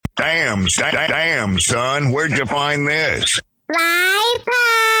Damn, son, where'd you find this?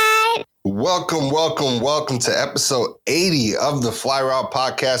 Welcome to episode 80 of the Fly Route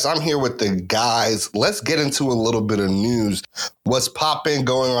Podcast. I'm here with the guys. Let's get into a little bit of news. What's popping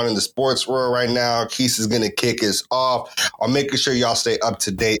going on in the sports world right now? Keith is going to kick us off. I'm making sure y'all stay up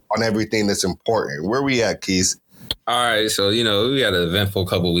to date on everything that's important. Where we at, Keith? All right, so, we had an eventful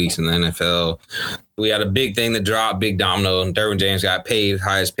couple weeks in the NFL. We had a big thing that dropped, big domino. Derwin James got paid,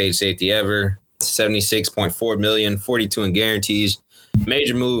 highest paid safety ever, $76.4 million, 42 in guarantees.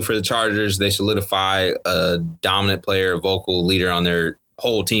 Major move for the Chargers. They solidify a dominant player, a vocal leader on their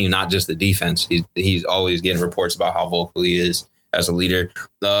whole team, not just the defense. He's always getting reports about how vocal he is as a leader.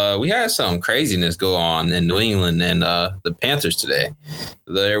 We had some craziness go on in New England and the Panthers today.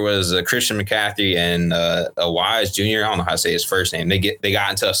 There was Christian McCaffrey and a Wise Jr. I don't know how to say his first name. They got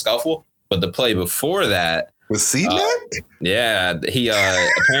into a scuffle, but the play before that, was C-Mac? Yeah, he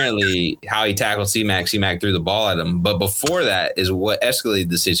apparently how he tackled C-Mac threw the ball at him. But before that is what escalated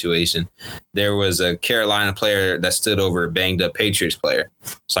the situation. There was a Carolina player that stood over a banged up Patriots player.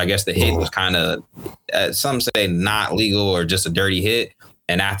 So I guess the hit was kind of, some say not legal or just a dirty hit.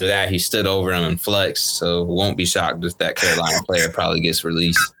 And after that, he stood over him and flexed. So won't be shocked if that Carolina player probably gets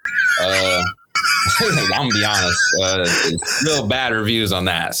released. I'm gonna be honest, real bad reviews on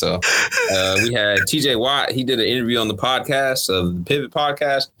that. So we had TJ Watt. He did an interview on the podcast of the Pivot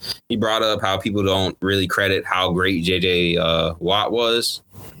podcast. He brought up how people don't really credit how great JJ Watt was,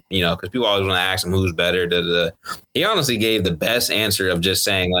 because people always want to ask him who's better. He honestly gave the best answer of just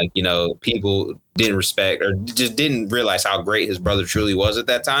saying, people didn't respect or just didn't realize how great his brother truly was at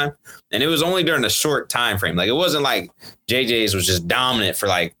that time. And it was only during a short time frame. It wasn't like JJ's was just dominant for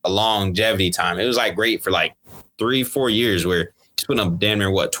a longevity time. It was great for 3-4 years where he's putting up damn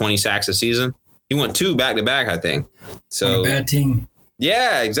near 20 sacks a season. He won 2 back-to-back, I think. So bad team.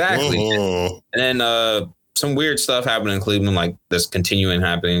 Yeah, exactly. Mm-hmm. And then some weird stuff happened in Cleveland, that's continuing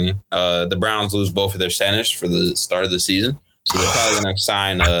happening. The Browns lose both of their centers for the start of the season. So they're probably going to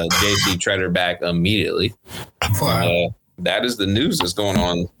sign J.C. Treader back immediately. That is the news that's going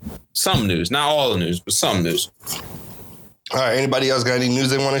on. Some news, not all the news, but some news. All right. Anybody else got any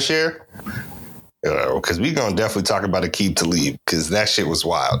news they want to share? Because we're going to definitely talk about Aqib Talib because that shit was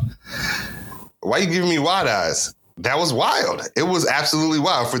wild. Why you giving me wide eyes? That was wild. It was absolutely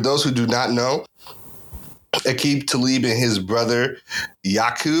wild. For those who do not know, Aqib Talib and his brother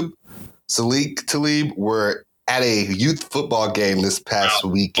Aqib Talib were at a youth football game this past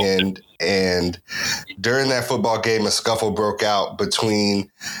weekend, and during that football game, a scuffle broke out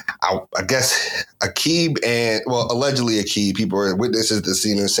between, I guess, Aqib and, allegedly Aqib. People were witnesses at the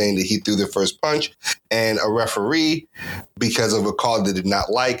scene and saying that he threw the first punch, and a referee, because of a call they did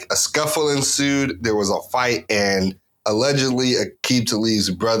not like. A scuffle ensued. There was a fight, and allegedly Aqib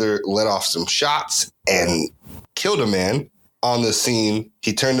Talib's brother let off some shots and killed a man on the scene.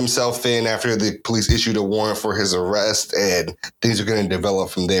 He turned himself in after the police issued a warrant for his arrest, and things are going to develop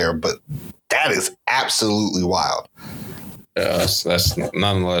from there. But that is absolutely wild. That's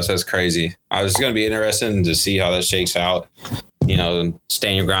nonetheless, that's crazy. I was going to be interested to see how that shakes out.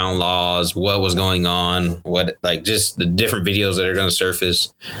 Stand your ground laws, what was going on, just the different videos that are going to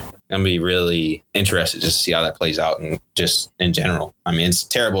surface. I'm going to be really interested just to see how that plays out and just in general. I mean, it's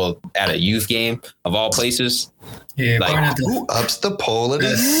terrible at a youth game of all places. Yeah, who ups the pole at a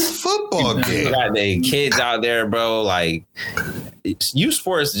youth football game? You got the kids out there, bro. Youth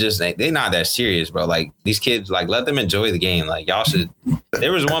sports they're not that serious, bro. These kids, let them enjoy the game. Y'all should.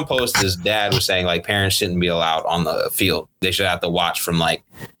 There was one post this dad was saying parents shouldn't be allowed on the field. They should have to watch from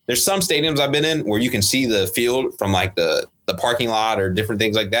there's some stadiums I've been in where you can see the field from the parking lot or different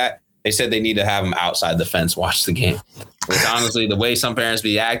things like that. They said they need to have them outside the fence watch the game. Which honestly, the way some parents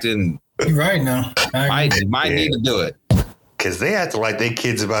be acting, you're right now. Might need to do it. Because they act like their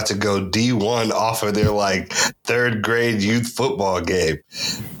kid's about to go D1 off of their third grade youth football game.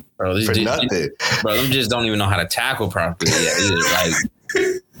 Bro, for nothing. Them just don't even know how to tackle properly yet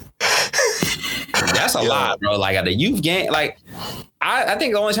either. That's a lot, bro. At a youth game, I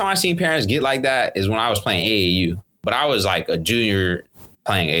think the only time I seen parents get like that is when I was playing AAU. But I was a junior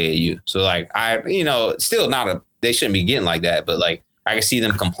playing AAU. So still not they shouldn't be getting like that. But I can see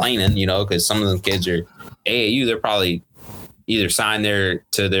them complaining, because some of them kids are AAU. They're probably either signed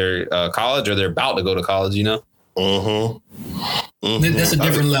to their college or they're about to go to college, Mm-hmm. Mm-hmm. That's a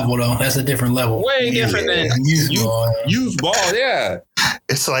different level, though. That's a different level. Way different than youth ball. Yeah.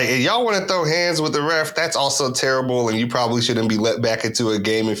 It's if y'all want to throw hands with the ref, that's also terrible, and you probably shouldn't be let back into a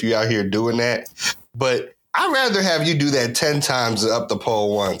game if you're out here doing that. But I'd rather have you do that 10 times up the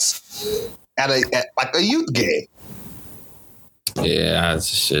pole once at a youth game. Yeah,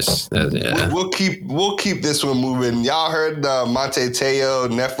 it's just yeah. We'll keep this one moving. Y'all heard the Manti Te'O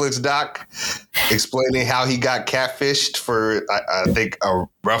Netflix doc explaining how he got catfished for I think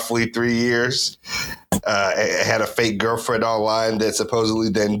roughly 3 years. Had a fake girlfriend online that supposedly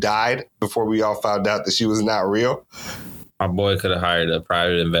then died before we all found out that she was not real. My boy could have hired a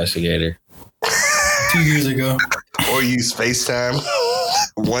private investigator 2 years ago, or used FaceTime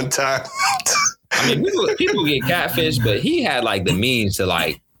one time. I mean, people get catfished, but he had like the means to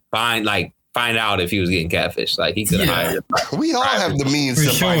find out if he was getting catfished. Like he could have hired. We all have the means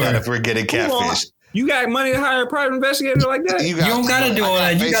to find out if we're getting catfished. You got money to hire a private investigator like that? You don't gotta do all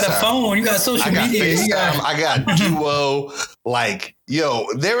that. You got a phone. You got social media. I got Duo. Like, yo,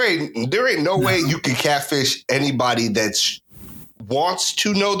 there ain't no way you can catfish anybody that wants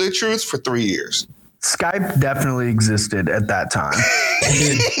to know the truth for 3 years. Skype definitely existed at that time.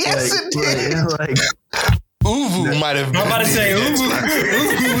 Yes, it did. Uvu might have been. I'm about to say Uvu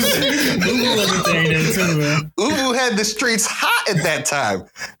was a thing then too, man. Uvu had the streets hot at that time.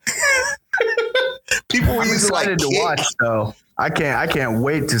 People were using excited to watch though. I can't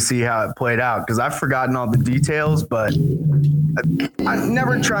wait to see how it played out because I've forgotten all the details, but I'm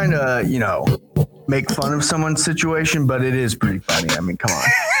never trying to, make fun of someone's situation, but it is pretty funny. I mean, come on.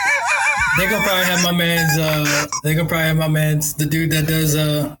 They're gonna probably have my man's the dude that does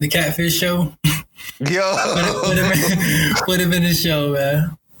the catfish show. Yo, put him in the show,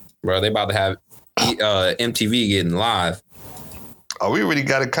 man. Bro, they about to have MTV getting live. Oh, we already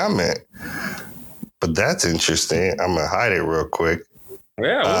got a comment. But that's interesting. I'm gonna hide it real quick.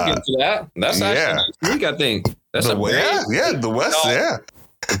 Yeah, we'll get to that. That's actually next week, I think. That's the West, yeah.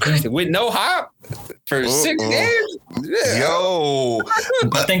 With no hop for 6 games. Yeah. Yo,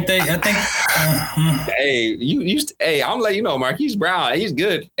 I think. Hey, I'm letting you know, Marquise Brown. He's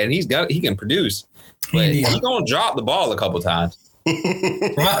good, and he can produce, but he's gonna drop the ball a couple times.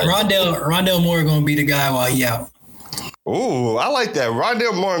 Rondell Moore gonna be the guy while he out. Ooh, I like that.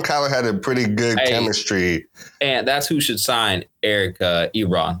 Rondell Moore and Kyler had a pretty good chemistry, and that's who should sign Eric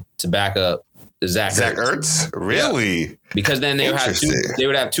Ebron to back up Zach Ertz. Really? Yeah. Because then they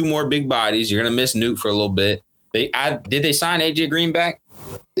would have two more big bodies. You're gonna miss Nuke for a little bit. Did they sign AJ Green back?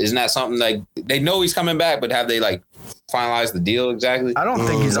 Isn't that something like they know he's coming back, but have they finalized the deal exactly? I don't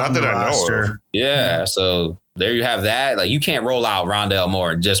think he's on the roster. Yeah, so there you have that. Like you can't roll out Rondell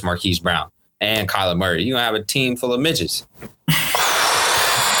Moore and just Marquise Brown and Kyler Murray. You're gonna have a team full of midgets.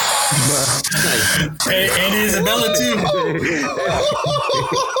 and Isabella too.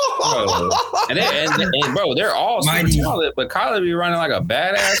 Bro. And bro, they're all super talented, but Kyler be running like a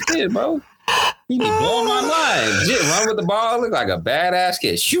badass kid, bro. He be blowing my mind. Just run with the ball, look like a badass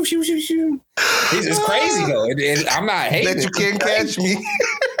kid. Shoot. He's just crazy though. And I'm not hating. That you can't catch me.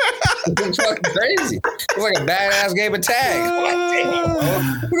 It's fucking crazy. It's like a badass game of tag.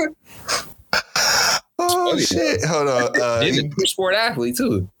 Oh shit! Hold on. He's a true sport athlete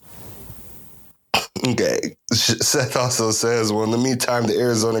too. Okay. Seth also says, well, in the meantime, the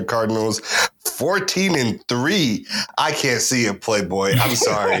Arizona Cardinals 14-3. I can't see it, Playboy. I'm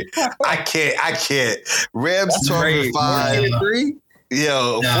sorry. I can't. Rams 12-5.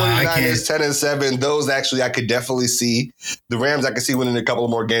 Yo, 49ers 10-7. Those actually I could definitely see. The Rams I could see winning a couple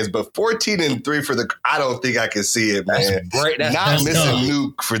more games, but 14-3 for I don't think I can see it, man. That's great. Not missing tough.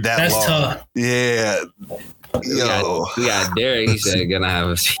 Nuke for that that's long. Tough. Yeah. We got Derek. He said gonna have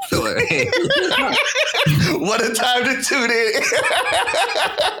a What a time to tune in.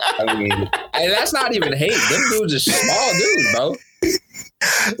 I mean, that's not even hate. Them dudes are small dudes, bro.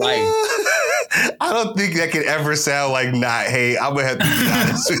 Like, I don't think that could ever sound like not hate. I'm gonna have to be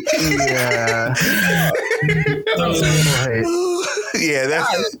honest with you. Yeah. Yeah,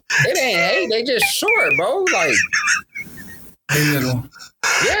 that's it ain't hate. They just short, bro. Like, they little.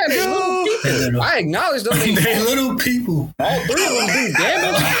 Yeah, they little people. I acknowledge them. They little people. All three of them do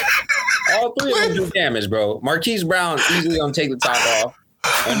damage. All three of them do damage, bro. Marquise Brown easily gonna take the top off.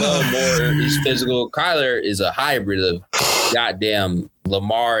 Moore is physical. Kyler is a hybrid of goddamn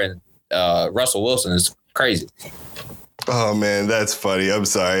Lamar and Russell Wilson. It's crazy. Oh man, that's funny. I'm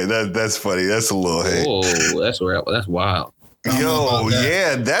sorry. That's funny. That's a little hate. Oh, that's wild. Yo,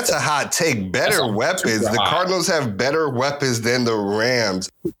 yeah, that's a hot take. Better weapons. The Cardinals have better weapons than the Rams.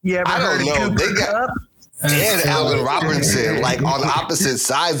 Yeah, I don't know. They got and Allen Robinson like on opposite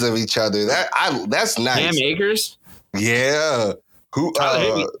sides of each other. That's nice. Cam Akers. Yeah. Who?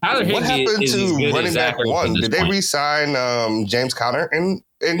 Tyler what happened to running back one? Did they re-sign James Conner in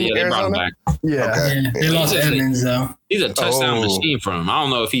Arizona? Yeah. Okay. They lost Evans though. He's a touchdown machine for him. I don't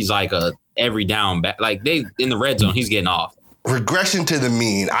know if he's like a every down back. Like they in the red zone, he's getting off. regression to the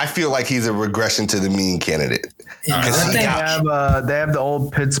mean. I feel like he's a regression to the mean candidate. Yeah, They have the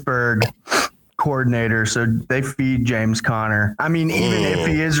old Pittsburgh coordinator, so they feed James Conner. I mean, even if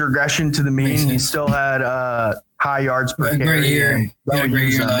he is regression to the mean, he still had high yards per carry. Great year. He had a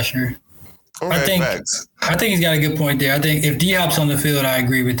great year last year. Okay, I think he's got a good point there. I think if D-Hop's on the field, I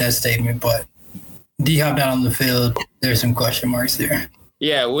agree with that statement, but D-Hop not on the field, there's some question marks there.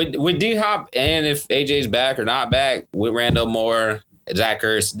 Yeah, with D-Hop and if AJ's back or not back, with Randall Moore, Zach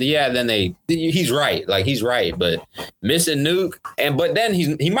Ertz, then he's right. Like, he's right, but missing Nuke, but then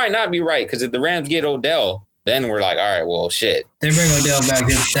he might not be right, because if the Rams get Odell, then we're like, all right, well, shit. They bring Odell back.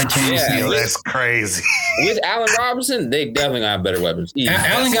 That changes things. That's crazy. With Allen Robinson, they definitely gonna have better weapons.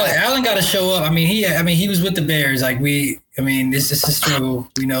 Allen got to show up. I mean, he was with the Bears. Like, it's just a struggle.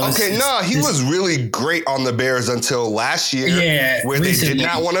 We know. He was really great on the Bears until last year, where recently. They did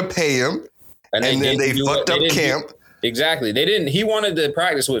not want to pay him, and then they fucked up camp. Exactly. They didn't. He wanted to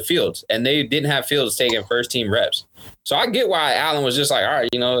practice with Fields, and they didn't have Fields taking first team reps. So I get why Allen was just like, all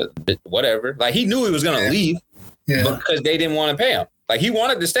right, whatever. Like, he knew he was going to leave because they didn't want to pay him. Like, he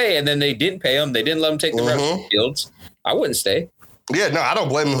wanted to stay, and then they didn't pay him. They didn't let him take the reps with Fields. I wouldn't stay. Yeah, no, I don't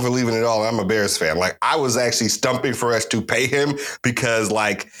blame him for leaving at all. I'm a Bears fan. Like, I was actually stumping for us to pay him because,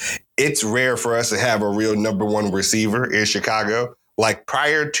 like, it's rare for us to have a real number one receiver in Chicago. Like,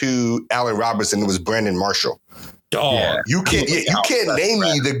 prior to Allen Robinson, it was Brandon Marshall. Dog. You can't name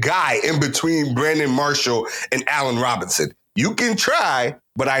me the guy in between Brandon Marshall and Allen Robinson. You can try,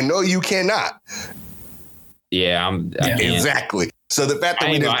 but I know you cannot. Yeah, exactly. So the fact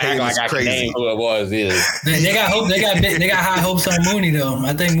that we didn't pay him is crazy. Who it was is. They got hope. They got high hopes on Mooney though.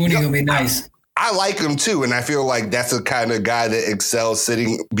 I think Mooney gonna be nice. I like him too, and I feel like that's the kind of guy that excels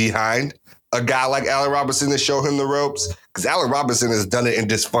sitting behind a guy like Allen Robinson to show him the ropes. Because Allen Robinson has done it in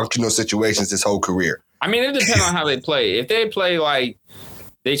dysfunctional situations his whole career. I mean, it depends on how they play. If they play like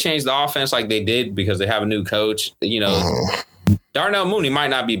they change the offense like they did because they have a new coach, Darnell Mooney might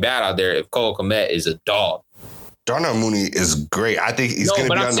not be bad out there if Cole Kmet is a dog. Darnell Mooney is great. I think he's going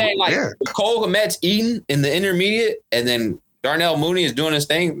to be on if Cole Kmet's eating in the intermediate and then Darnell Mooney is doing his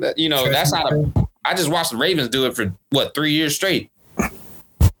thing, that's not I just watched the Ravens do it for, 3 years straight.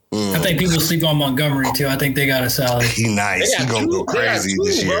 I think people sleep on Montgomery, too. I think they got a solid. He's nice. He's going to go crazy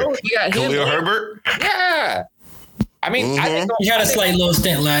this year. Khalil Herbert? Yeah. I mean, I think he had a slight little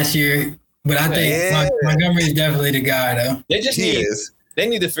stint last year, but I think Montgomery is definitely the guy, though. They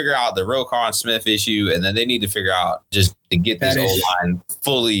need to figure out the Roquan Smith issue, and then they need to figure out just to get this O-line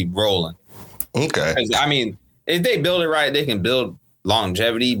fully rolling. Okay. I mean, if they build it right, they can build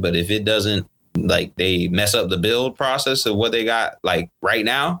longevity, but if it doesn't, like, they mess up the build process of what they got, like, right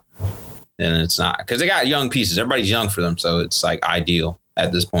now, then it's not. Because they got young pieces. Everybody's young for them, so it's, like, ideal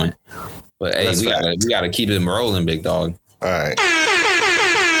at this point. But, hey, we gotta keep them rolling, big dog. All right.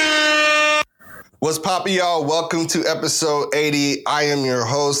 What's poppin', y'all? Welcome to episode 80. I am your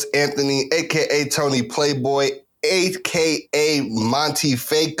host, Anthony, a.k.a. Tony Playboy, a.k.a. Manti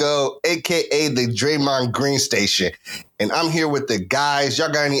Te'O, a.k.a. the Draymond Green Station. And I'm here with the guys.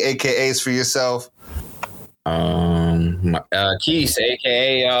 Y'all got any AKAs for yourself? Keith,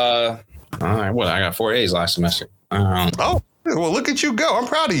 a.k.a. I got 4 A's last semester. Oh, well, look at you go. I'm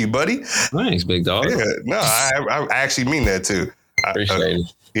proud of you, buddy. Thanks, big dog. Yeah, no, I actually mean that, too. Appreciate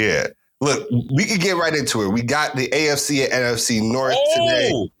it. Yeah. Look, we can get right into it. We got the AFC and NFC North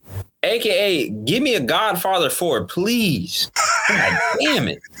today. AKA, give me a Godfather 4, please. God damn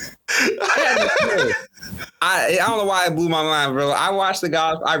it. I don't know why it blew my mind, bro. I watched I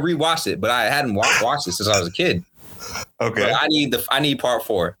rewatched it, but I hadn't watched it since I was a kid. Okay. But I need part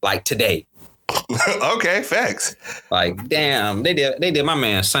 4, like today. Okay, facts. Like, damn, they did my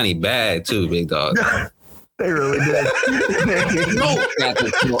man Sonny bad too, big dog. They really did.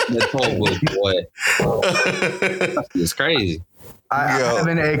 It's crazy. I have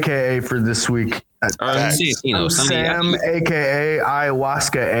an AKA for this week. Sam, AKA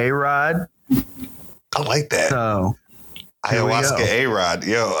Ayahuasca A-Rod. I like that. So, Ayahuasca A-Rod.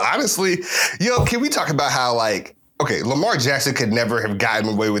 Yo, honestly, can we talk about how, like, okay, Lamar Jackson could never have gotten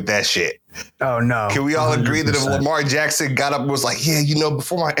away with that shit. Oh, no. Can we all agree that if Lamar Jackson got up and was like,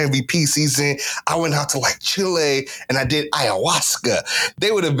 before my MVP season, I went out to, like, Chile and I did ayahuasca,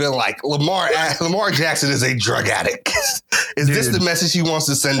 they would have been like, Lamar Jackson is a drug addict. Is this the message he wants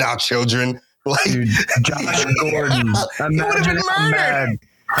to send out children? Like, dude, Josh Gordon.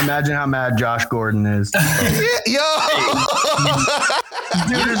 Imagine how mad Josh Gordon is. Yo!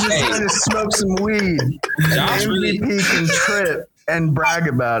 Dude is just trying to smoke some weed. Josh MVP can trip and brag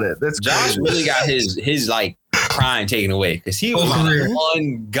about it. That's Josh crazy. really got his like prime taken away because he was on an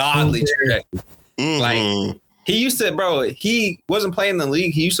ungodly trajectory. Mm-hmm. Like He used to, bro. He wasn't playing in the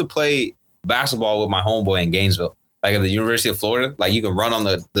league. He used to play basketball with my homeboy in Gainesville, like at the University of Florida. Like you can run on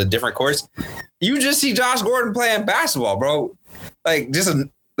the different courts. You just see Josh Gordon playing basketball, bro. Like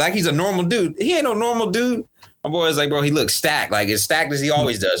like he's a normal dude. He ain't no normal dude. My boy is like, bro, he looks stacked, like as stacked as he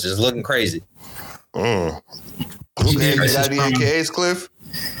always does, just looking crazy. Okay, you got any AKAs, Cliff?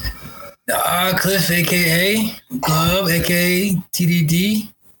 Cliff, aka Glove, aka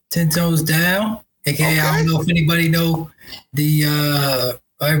TDD, 10 Toes Down, aka okay. I don't know if anybody know the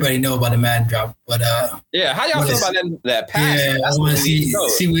everybody know about the Madden drop, but yeah, how y'all feel about that pass? Yeah, I want to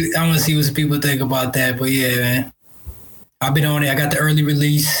see what people think about that. But yeah, man, I've been on it. I got the early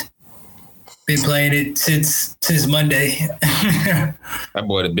release. Been playing it since Monday. That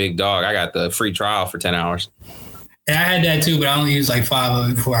boy, the big dog. I got the free trial for 10 hours. And I had that too, but I only used like 5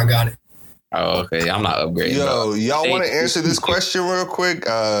 of it before I got it. Oh, okay. I'm not upgrading. Yo, y'all want to answer this question real quick?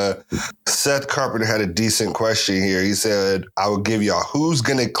 Seth Carpenter had a decent question here. He said, I will give y'all who's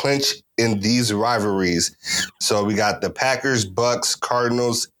going to clinch in these rivalries. So we got the Packers, Bucks,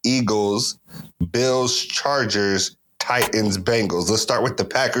 Cardinals, Eagles, Bills, Chargers, Titans, Bengals. Let's start with the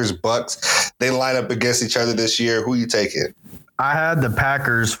Packers, Bucks. They line up against each other this year. Who you taking? I had the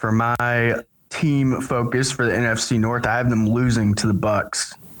Packers for my team focus for the NFC North. I have them losing to the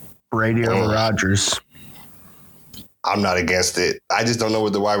Bucks. Brady over Rodgers. I'm not against it. I just don't know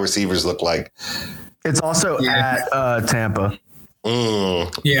what the wide receivers look like. It's also at Tampa.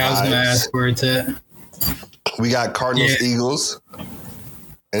 Yeah, I was going to ask where it's at. We got Cardinals, Eagles.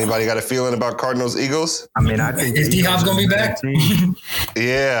 Anybody got a feeling about Cardinals, Eagles? I mean, I think is D-Hop going to be back?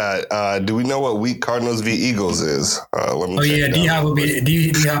 Yeah. Do we know what week Cardinals v. Eagles is? Let me check. D-Hop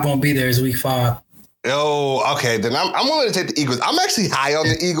won't be there. It's week 5. Oh, okay. Then I'm willing to take the Eagles. I'm actually high on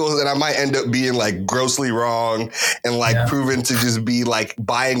the Eagles, and I might end up being like grossly wrong and like proven to just be like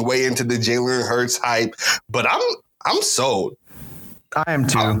buying way into the Jalen Hurts hype. But I'm sold. I am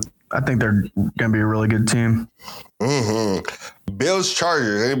too. I think they're gonna be a really good team. Mm-hmm. Bills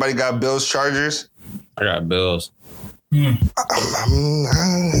Chargers. Anybody got Bills Chargers? I got Bills. I'm gonna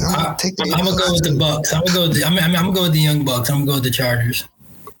go with the Bucks. I'm gonna go with the young Bucks. I'm gonna go with the Chargers.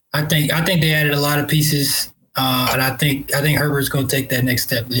 I think they added a lot of pieces, and I think Herbert's going to take that next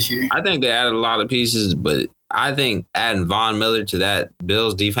step this year. I think they added a lot of pieces, but I think adding Von Miller to that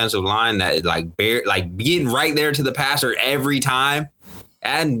Bills defensive line that is like getting right there to the passer every time.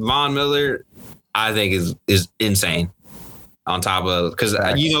 Adding Von Miller, I think is insane. On top of because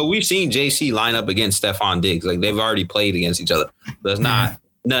we've seen JC line up against Stephon Diggs, like they've already played against each other. That's not.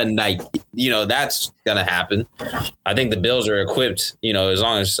 Nothing like, that's going to happen. I think the Bills are equipped, as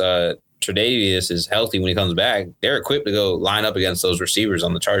long as Tre'Davious is healthy when he comes back, they're equipped to go line up against those receivers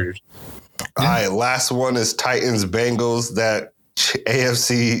on the Chargers. All right, last one is Titans, Bengals, that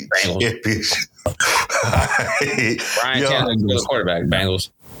AFC championship. Brian Tannehill, quarterback,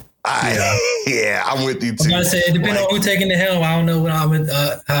 Bengals. I'm with you too. I'm about to say, depending on who's taking the helm, I don't know how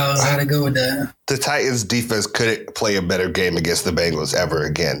to go with that. The Titans defense couldn't play a better game against the Bengals ever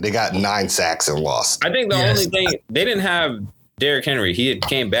again. They got 9 sacks and lost. I think the only thing they didn't have Derrick Henry. He had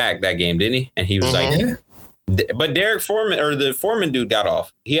came back that game, didn't he? And he was but Derek Foreman or the Foreman dude got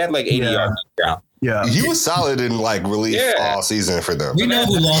off. He had like 80 yards on the ground. Yeah, he was solid in like relief all season for them. We know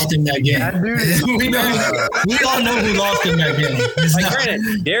who lost in that game. We all know who lost in that game.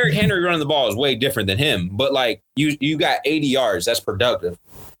 Granted, Derrick Henry running the ball is way different than him, but like you got 80 yards. That's productive.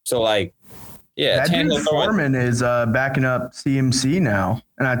 So like, that dude Foreman is backing up CMC now,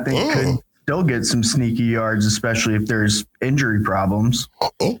 and I think could still get some sneaky yards, especially if there's injury problems.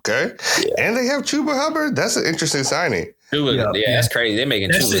 Okay, and they have Chuba Hubbard. That's an interesting signing. That's crazy. They're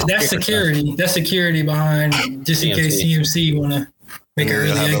making that's security. That's security behind just in case CMC want to make an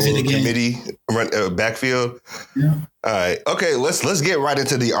early exit again. Committee backfield. Yeah. All right. Okay. Let's get right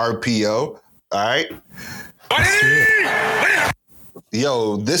into the RPO. All right.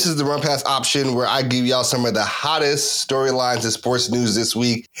 Yo, this is the Run Pass option where I give y'all some of the hottest storylines in sports news this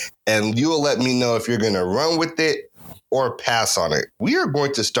week, and you will let me know if you're going to run with it or pass on it. We are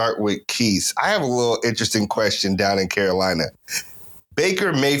going to start with Keith. I have a little interesting question down in Carolina.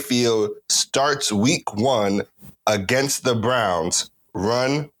 Baker Mayfield starts week 1 against the Browns.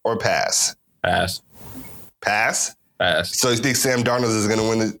 Run or pass? Pass. Pass? Pass. So you think Sam Darnold is going to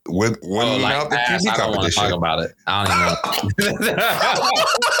win out the QB competition? I don't want to talk about it. I don't even know.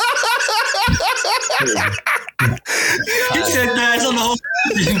 He said pass on the whole.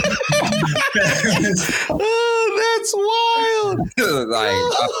 That's wild.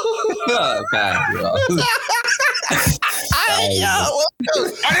 Pass, bro.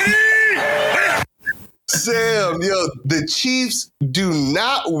 Sam, the Chiefs do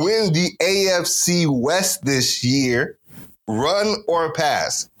not win the AFC West this year. Run or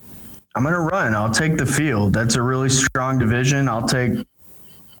pass? I'm going to run. I'll take the field. That's a really strong division. I'll take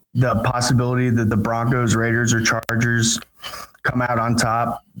the possibility that the Broncos, Raiders, or Chargers come out on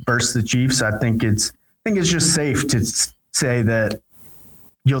top versus the Chiefs. I think it's just safe to say that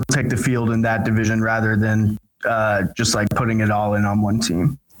you'll take the field in that division rather than just like putting it all in on one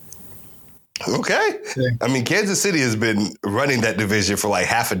team. Okay. I mean, Kansas City has been running that division for like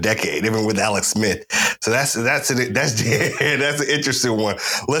half a decade, even with Alex Smith. So that's an interesting one.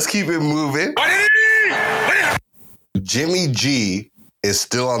 Let's keep it moving. Jimmy G is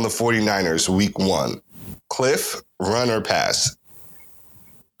still on the 49ers week 1. Cliff, run or pass?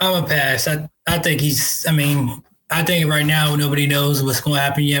 I'm a pass. I think I think right now nobody knows what's going to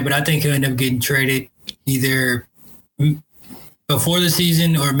happen yet, but I think he'll end up getting traded either before the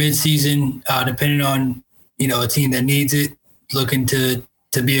season or mid-season, depending on, a team that needs it, looking to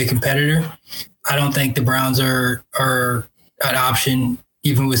be a competitor. I don't think the Browns are an option,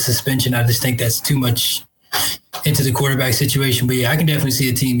 even with suspension. I just think that's too much into the quarterback situation. But yeah, I can definitely see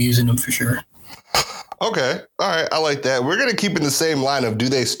a team using them for sure. Okay. All right. I like that. We're going to keep in the same line of do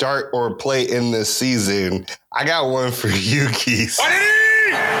they start or play in this season. I got one for you, Keith.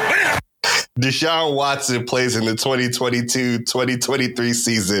 DeShaun Watson plays in the 2022-2023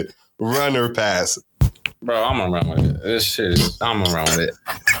 season. Run or pass? Bro, I'm going to run with it. I'm going to run with it.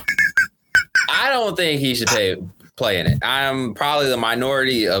 I don't think he should play in it. I'm probably the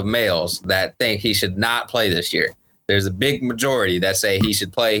minority of males that think he should not play this year. There's a big majority that say he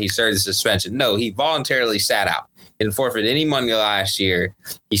should play. He served the suspension. No, he voluntarily sat out. He didn't forfeit any money last year.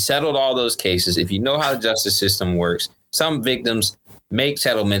 He settled all those cases. If you know how the justice system works, some victims make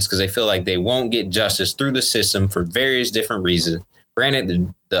settlements because they feel like they won't get justice through the system for various different reasons.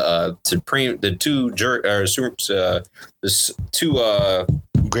 Granted, the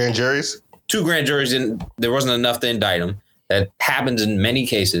grand juries. 2 grand juries, and there wasn't enough to indict them. That happens in many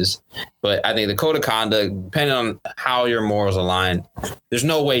cases. But I think the code of conduct, depending on how your morals align, there's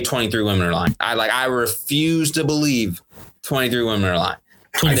no way 23 women are lying. I refuse to believe 23 women are lying.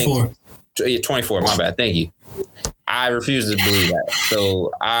 24. 24, my bad. Thank you. I refuse to believe that.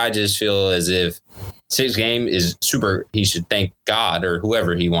 So I just feel as if 6 game is super. He should thank God or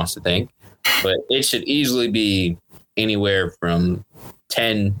whoever he wants to thank. But it should easily be anywhere from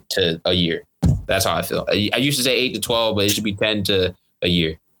 10 to a year. That's how I feel. I used to say 8 to 12, but it should be 10 to a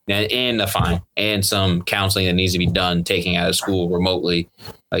year. And a fine and some counseling that needs to be done, taking out of school remotely.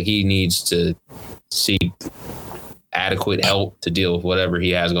 Like he needs to seek adequate help to deal with whatever he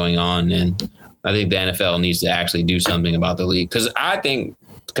has going on. And I think the NFL needs to actually do something about the league. Because I think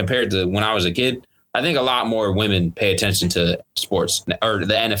compared to when I was a kid, I think a lot more women pay attention to sports or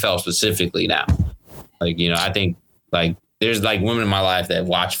the NFL specifically now. I think there's women in my life that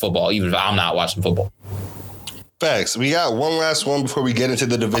watch football, even if I'm not watching football. Facts. We got one last one before we get into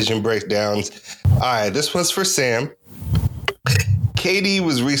the division breakdowns. All right, this one's for Sam. KD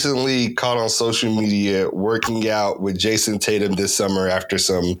was recently caught on social media working out with Jason Tatum this summer after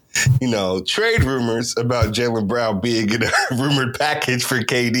some, trade rumors about Jaylen Brown being in a rumored package for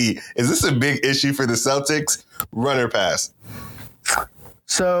KD. Is this a big issue for the Celtics? Run or pass?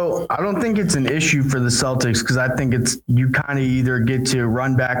 So I don't think it's an issue for the Celtics because I think you kind of either get to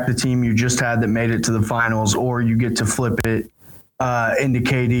run back the team you just had that made it to the finals, or you get to flip it into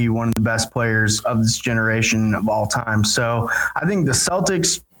KD, one of the best players of this generation of all time. So I think the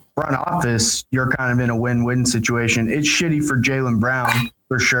Celtics front office, you're kind of in a win-win situation. It's shitty for Jaylen Brown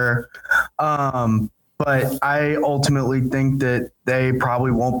for sure. But I ultimately think that they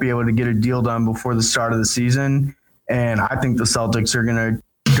probably won't be able to get a deal done before the start of the season. And I think the Celtics are going to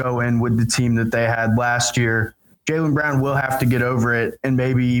go in with the team that they had last year. Jaylen Brown will have to get over it, and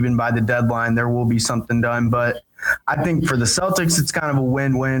maybe even by the deadline there will be something done. But I think for the Celtics, it's kind of a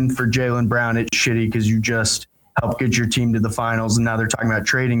win-win. For Jaylen Brown, it's shitty because you just helped get your team to the finals, and now they're talking about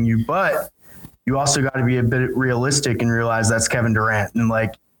trading you. But you also got to be a bit realistic and realize that's Kevin Durant. And,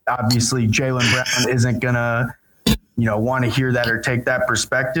 obviously Jaylen Brown isn't going to want to hear that or take that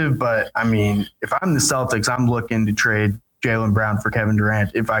perspective. But I mean, if I'm the Celtics, I'm looking to trade Jaylen Brown for Kevin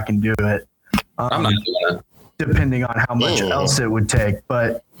Durant if I can do it. I'm not doing it. Depending on how much else it would take.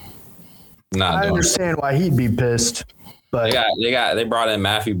 But I understand why he'd be pissed. But they brought in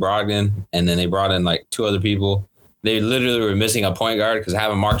Matthew Brogdon, and then they brought in 2 other people. They literally were missing a point guard because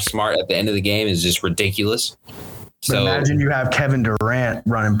having Marcus Smart at the end of the game is just ridiculous. So imagine you have Kevin Durant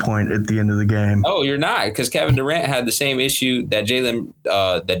running point at the end of the game. Oh, you're not, because Kevin Durant had the same issue that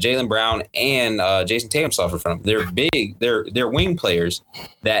Jaylen Brown and Jason Tatum suffered from. They're big. They're wing players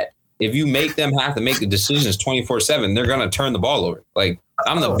that if you make them have to make the decisions 24/7, they're gonna turn the ball over. Like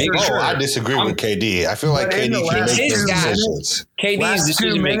I'm the big. I disagree with KD. I feel like KD can make those decisions. KD's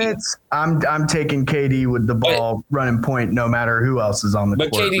decision making. I'm taking KD with the ball running point, no matter who else is on the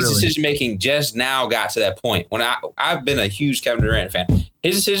court. But KD's decision making just now got to that point. When I've been a huge Kevin Durant fan,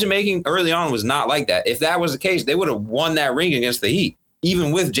 his decision making early on was not like that. If that was the case, they would have won that ring against the Heat,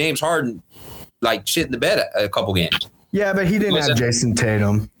 even with James Harden like shit in the bed a couple games. Yeah, but he didn't have Jason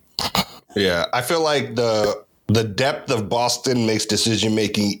Tatum. Yeah, I feel like the depth of Boston makes decision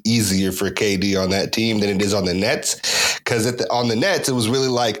making easier for KD on that team than it is on the Nets. Because on the Nets, it was really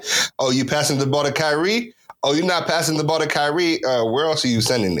like, oh, you passing the ball to Kyrie? Oh, you're not passing the ball to Kyrie? Where else are you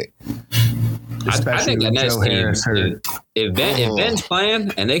sending it? I think the Nets team, if Ben's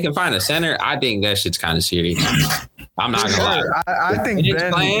playing and they can find a center, I think that shit's kind of serious. I'm not gonna lie. I think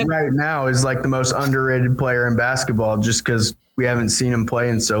Ben right now is like the most underrated player in basketball just because we haven't seen him play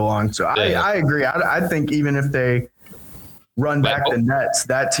in so long. So I agree. I think even if they run back the Nets,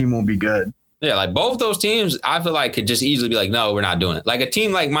 that team will be good. Yeah, like both those teams, I feel like could just easily be like, no, we're not doing it. Like a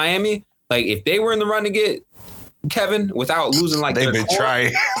team like Miami, like if they were in the run to get Kevin without losing like they've been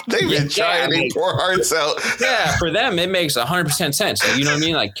trying. They've been trying their poor hearts out. Yeah, for them, it makes 100% sense. Like, you know what I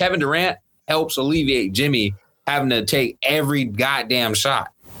mean? Like Kevin Durant helps alleviate Jimmy having to take every goddamn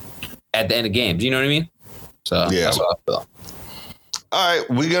shot at the end of games. You know what I mean? So that's what I feel. All right,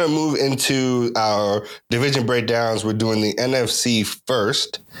 we're going to move into our division breakdowns. We're doing the NFC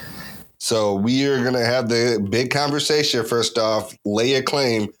first. So we are going to have the big conversation. First off, lay a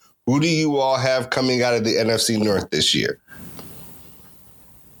claim. Who do you all have coming out of the NFC North this year?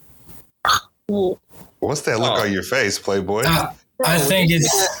 What's that look on your face, Playboy? I think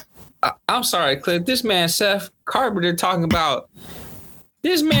it's... I'm sorry, Cliff. This man, Seth Carpenter, talking about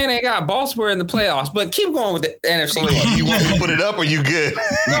this man ain't got Baltimore in the playoffs, but keep going with the NFC. You want me to put it up or you good?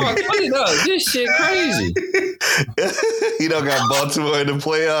 No, put it up. This shit crazy. He don't got Baltimore in the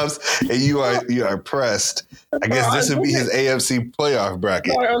playoffs, and you are pressed. I guess this would be his AFC playoff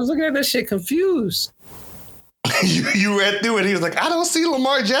bracket. I was looking at this shit confused. you read through it. He was like, I don't see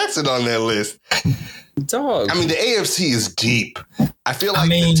Lamar Jackson on that list. Dog. I mean, the AFC is deep. I feel like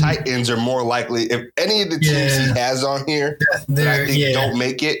the Titans are more likely, if any of the teams he has on here that I think don't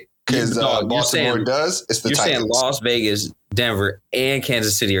make it, because Baltimore does, it's the Titans. You're saying Las Vegas, Denver, and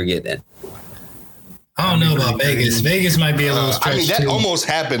Kansas City are getting in. I don't know about Vegas. Vegas might be a little stretch. I mean, that almost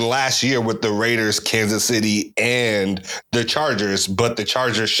happened last year with the Raiders, Kansas City, and the Chargers, but the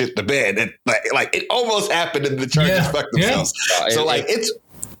Chargers shit the bed. It almost happened and the Chargers fucked themselves. So,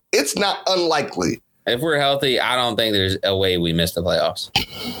 it's not unlikely. If we're healthy, I don't think there's a way we miss the playoffs.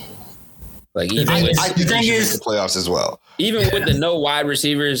 Like even I think we should miss the playoffs as well. Even with the no wide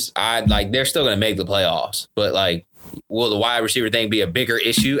receivers, they're still going to make the playoffs. But will the wide receiver thing be a bigger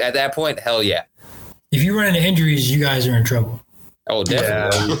issue at that point? Hell yeah. If you run into injuries, you guys are in trouble. Oh,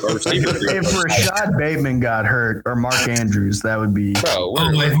 definitely. Yeah. If Rashad Bateman got hurt or Mark Andrews, that would be. Bro,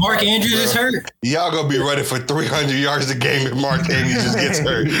 if Mark Andrews is hurt, y'all gonna be running for 300 yards a game if Mark Andrews just gets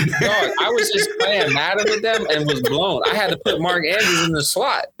hurt. Dog, I was just playing Madden with them and was blown. I had to put Mark Andrews in the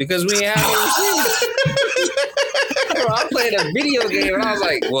slot because we ain't have no receivers. I played a video game and I was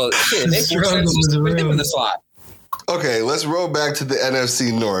like, well, shit, they put him in the slot. Okay, let's roll back to the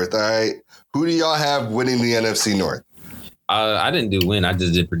NFC North. All right, who do y'all have winning the NFC North? I didn't do win. I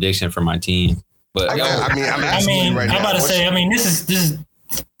just did prediction for my team. But I'm asking you right now. I'm about to say. This is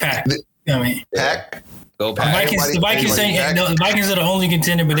Pack. Pack. Go Pack. The Vikings are the only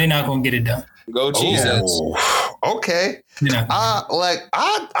contender, but they're not going to get it done. Go Jesus. Okay.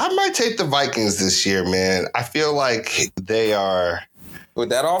 I might take the Vikings this year, man. I feel like they are with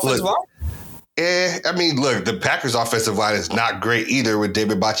that offensive line. Look, the Packers' offensive line is not great either with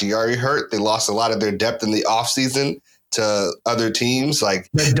David Bakhtiari hurt. They lost a lot of their depth in the offseason to other teams. But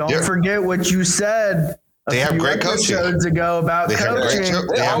don't forget what you said. They have great coaching. Ago about coaching.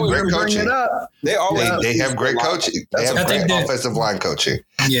 They have great coaching. They have great coaching. They have great offensive line coaching.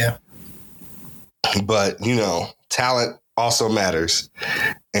 Yeah. But, talent also matters.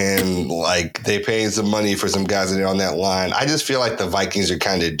 And, they paying some money for some guys that are on that line. I just feel like the Vikings are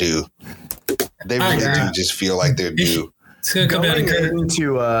kind of due. They really do just feel like they're due. Going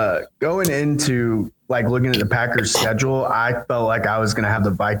into looking at the Packers' schedule, I felt like I was going to have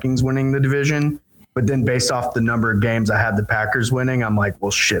the Vikings winning the division. But then based off the number of games I had the Packers winning, I'm like,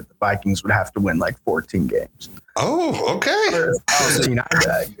 well, shit, the Vikings would have to win 14 games. Oh, okay. 14. I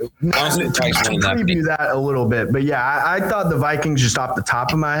preview that a little bit. But yeah, I thought the Vikings, just off the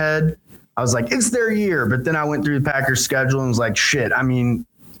top of my head, I was like, it's their year. But then I went through the Packers' schedule and was like, shit, they're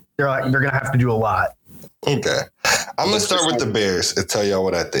going to have to do a lot. Okay. I'm going to start with the Bears and tell y'all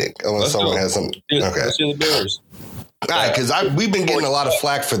what I think. Unless someone has some. Okay. Let's do the Bears. All right, because we've been getting a lot of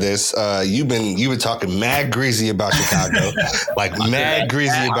flack for this. You've been talking mad greasy about Chicago, like mad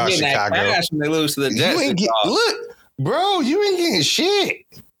greasy about Chicago. When they lose to the Jets, look, bro, you ain't getting shit.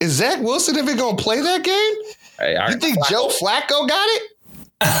 Is Zach Wilson even gonna play that game? Hey, you think Joe Flacco got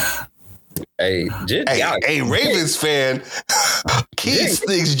it? Hey, Ravens fan, Keith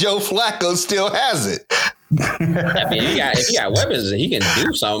thinks Joe Flacco still has it. I mean, if he got weapons, he can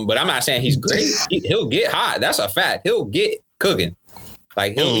do something. But I'm not saying he's great. He'll get hot. That's a fact. He'll get cooking.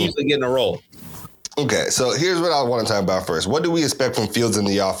 Like he'll easily get in a roll. Okay, so here's what I want to talk about first. What do we expect from Fields in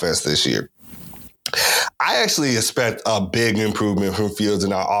the offense this year? I actually expect a big improvement from Fields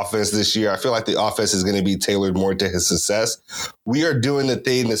in our offense this year. I feel like the offense is going to be tailored more to his success. We are doing the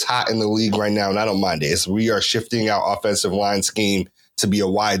thing that's hot in the league right now, and I don't mind it. We are shifting our offensive line scheme to be a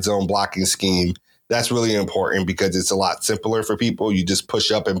wide zone blocking scheme. That's really important because it's a lot simpler for people. You just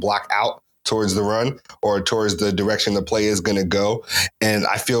push up and block out towards the run or towards the direction the play is going to go. And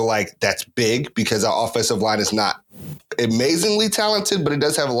I feel like that's big because our offensive line is not amazingly talented, but it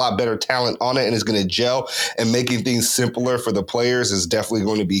does have a lot better talent on it and it's going to gel, and making things simpler for the players is definitely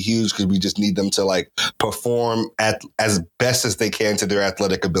going to be huge because we just need them to like perform at as best as they can to their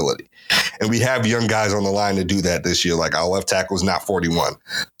athletic ability. And we have young guys on the line to do that this year. Like our left tackle is not 41.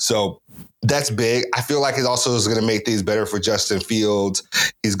 So that's big. I feel like it also is going to make things better for Justin Fields.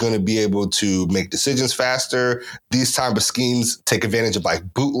 He's going to be able to make decisions faster. These type of schemes take advantage of like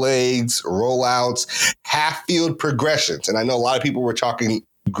bootlegs, rollouts, half field progressions. And I know a lot of people were talking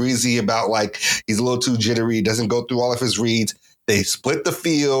greasy about like he's a little too jittery, doesn't go through all of his reads. They split the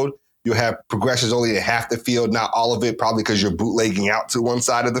field. You have progressions only in half the field, not all of it, probably because you're bootlegging out to one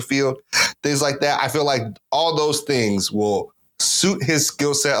side of the field. Things like that. I feel like all those things will suit his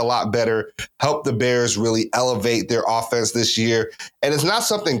skill set a lot better, help the Bears really elevate their offense this year. And it's not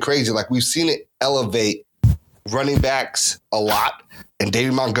something crazy. Like we've seen it elevate running backs a lot. And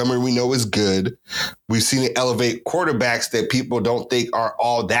David Montgomery, we know, is good. We've seen it elevate quarterbacks that people don't think are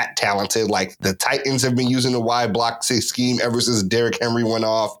all that talented. Like the Titans have been using the wide block scheme ever since Derrick Henry went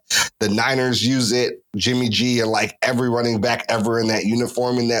off. The Niners use it, Jimmy G, and like every running back ever in that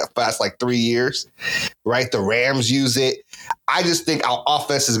uniform in that past like 3 years, right? The Rams use it. I just think our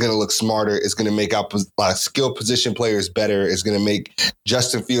offense is going to look smarter. It's going to make our skill position players better. It's going to make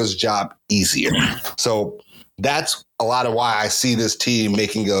Justin Fields' job easier. So that's a lot of why I see this team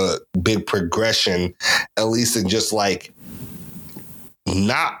making a big progression, at least in just like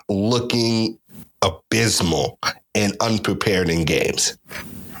not looking abysmal and unprepared in games.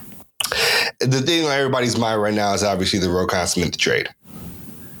 The thing on everybody's mind right now is obviously the Roquan Smith trade.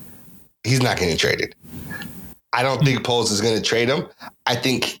 He's not getting traded. I don't think Poles is going to trade him. I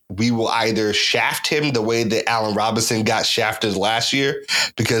think we will either shaft him the way that Allen Robinson got shafted last year,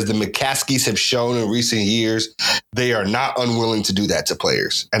 because the McCaskies have shown in recent years they are not unwilling to do that to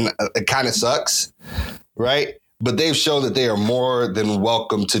players. And it kind of sucks, right? But they've shown that they are more than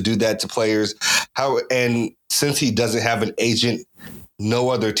welcome to do that to players. And since he doesn't have an agent, no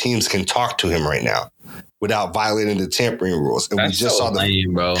other teams can talk to him right now without violating the tampering rules. And That's we just so saw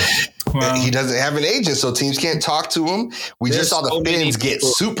lame, bro. Wow. He doesn't have an agent, so teams can't talk to him. Just saw the Finns get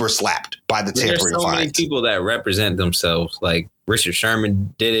super slapped by the tampering There's so many fines. people that represent themselves. Like Richard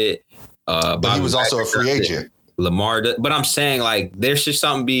Sherman did it. But he was also a free agent. Lamar, but I'm saying like there's just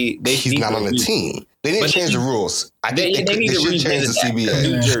something He's not on the team. They didn't change the rules. I think they need to should change the CBA.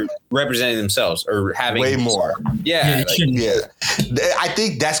 Dudes are representing themselves or having Way more. Yeah. I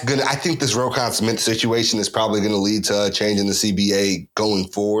think that's gonna. I think this Roquan Smith situation is probably going to lead to a change in the CBA going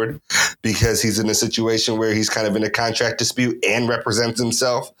forward, because he's in a situation where he's kind of in a contract dispute and represents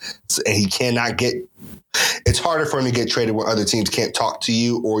himself, and he cannot get. It's harder for him to get traded when other teams can't talk to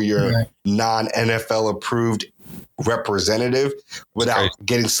you or your non-NFL approved representative without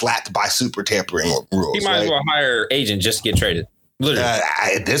getting slapped by super tampering rules. He might as well hire agent just to get traded. Literally.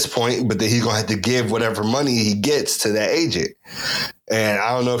 At this point, but then he's going to have to give whatever money he gets to that agent. And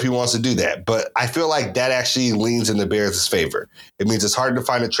I don't know if he wants to do that, but I feel like that actually leans in the Bears' favor. It means it's hard to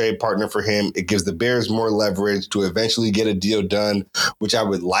find a trade partner for him. It gives the Bears more leverage to eventually get a deal done, which I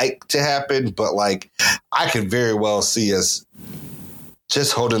would like to happen. But like, I could very well see us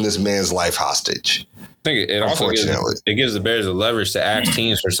just holding this man's life hostage. I think it also gives the Bears the leverage to ask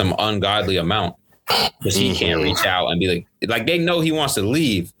teams for some ungodly amount, because he can't reach out and be like they know he wants to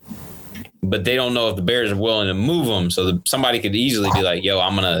leave, but they don't know if the Bears are willing to move him. So somebody could easily be like, yo,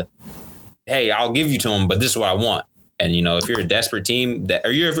 I'll give you to him, but this is what I want. And, if you're a desperate team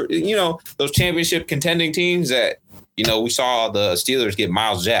those championship contending teams that, we saw the Steelers get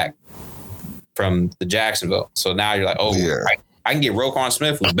Miles Jack from the Jacksonville. So now you're like, I can get Roquan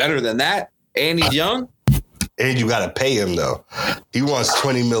Smith, who's better than that, and he's young. And you got to pay him though. He wants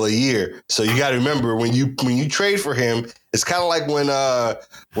 $20 million a year. So you got to remember when you trade for him, it's kind of like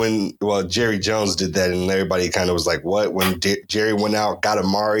when Jerry Jones did that, and everybody kind of was like, "What?" When Jerry went out, got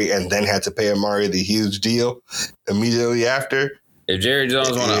Amari, and then had to pay Amari the huge deal immediately after. If Jerry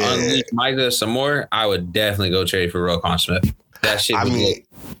Jones want to unleash Micah some more, I would definitely go trade for Roquan Smith. That shit would look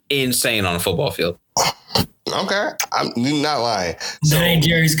insane on a football field. Okay, I'm not lying. That ain't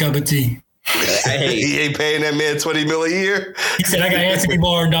Jerry's cup of tea. He ain't paying that man $20 million a year. He said, "I got Anthony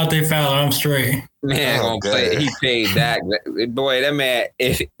Barr and Dante Fowler. I'm straight." Man, gonna play. He paid that boy. That man,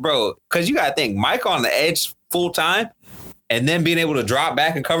 because you gotta think, Mike on the edge full time, and then being able to drop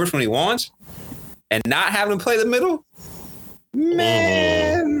back in coverage when he wants, and not having to play the middle.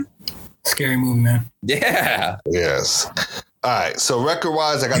 Man, scary move, man. Yeah. Yes. All right. So record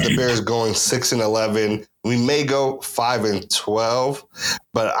wise, I got the Bears going 6-11. We may go 5-12,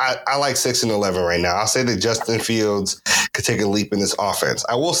 but I like 6-11 right now. I'll say that Justin Fields could take a leap in this offense.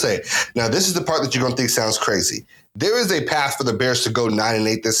 I will say, now this is the part that you're going to think sounds crazy. There is a path for the Bears to go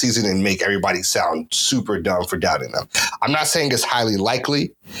 9-8 this season and make everybody sound super dumb for doubting them. I'm not saying it's highly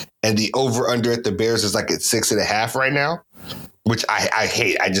likely, and the over under at the Bears is like at 6.5 right now, which I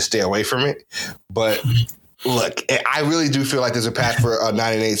hate. I just stay away from it. But look, I really do feel like there's a path for a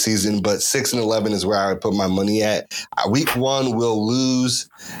 9-8 season, but 6-11 is where I would put my money at. Week 1, we'll lose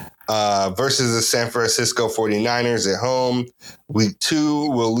versus the San Francisco 49ers at home. Week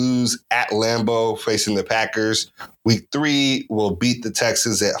 2, we'll lose at Lambeau facing the Packers. Week 3, we'll beat the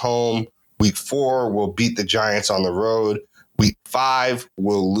Texans at home. Week 4, we'll beat the Giants on the road. Week 5,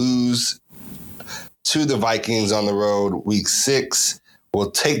 we'll lose to the Vikings on the road. Week 6,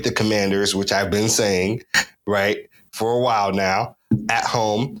 we'll take the Commanders, which I've been saying, right, for a while now, at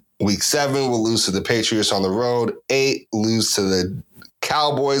home. Week 7, we'll lose to the Patriots on the road. 8, lose to the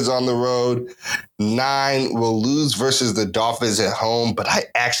Cowboys on the road. 9, we'll lose versus the Dolphins at home, but I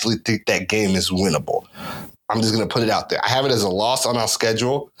actually think that game is winnable. I'm just going to put it out there. I have it as a loss on our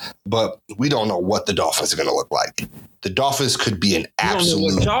schedule, but we don't know what the Dolphins are going to look like. The Dolphins could be an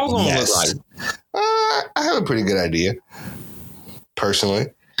absolute mess. Y'all gonna look like? I have a pretty good idea, personally.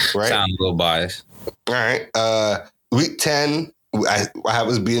 Right? Sound a little biased. All right. Week 10, I have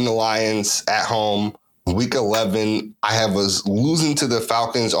us beating the Lions at home. Week 11, I have us losing to the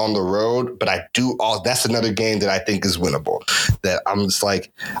Falcons on the road, but that's another game that I think is winnable. That I'm just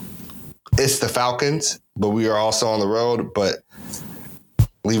like, it's the Falcons, but we are also on the road, but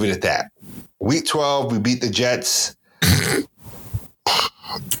leave it at that. Week 12, we beat the Jets.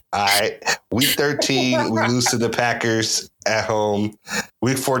 All right. Week 13, we lose to the Packers at home.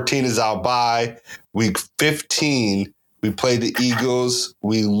 Week 14 is our bye. Week 15, we play the Eagles.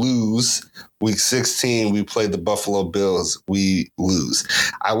 We lose. Week 16, we play the Buffalo Bills. We lose.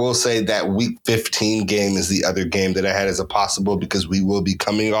 I will say that Week 15 game is the other game that I had as a possible because we will be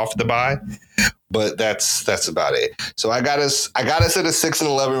coming off the bye. But that's about it. So I got us at a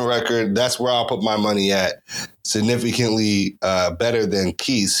 6-11 record. That's where I'll put my money at. Significantly better than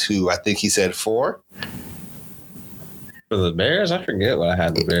Keith, who I think he said 4. For the Bears? I forget what I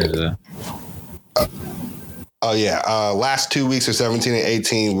had the Bears at. Oh, yeah. Last 2 weeks are 17 and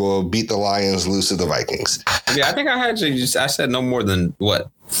 18. We'll beat the Lions, lose to the Vikings. Yeah, I think I had I said no more than, 5?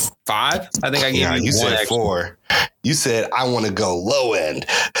 I think I gave you said extra. 4. You said, I want to go low end.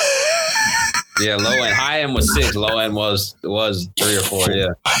 Yeah, low end. High end was 6. Low end was 3 or 4, yeah.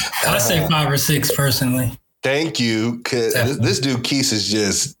 I say 5 or 6 personally. Thank you. Cause this dude Keith is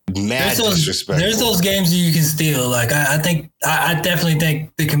just mad disrespectful. There's those games that you can steal. Like I definitely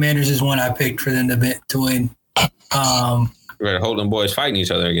think the Commanders is one I picked for them to win. You better hold them boys fighting each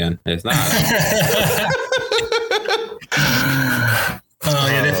other again. It's not. Oh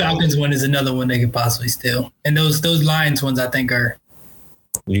yeah, the Falcons one is another one they could possibly steal, and those Lions ones I think are.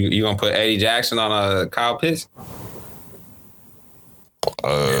 You gonna put Eddie Jackson on a Kyle Pitts?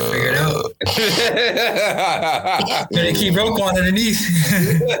 Figure it out. Better keep Roquan underneath.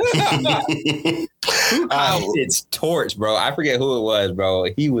 Kyle Pitts torch, bro. I forget who it was, bro.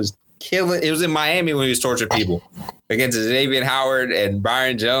 He was killing. It was in Miami when he was torturing people against Xavier Howard and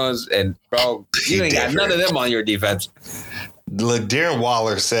Byron Jones, and bro, you ain't got none of them on your defense. Look, Darren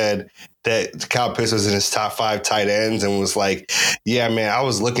Waller said that Kyle Pitts was in his top 5 tight ends and was like, yeah, man, I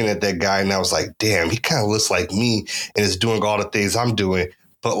was looking at that guy and I was like, damn, he kind of looks like me and is doing all the things I'm doing.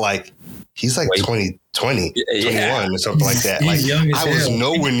 But like, he's like 20, 21 or something like that. Like, I was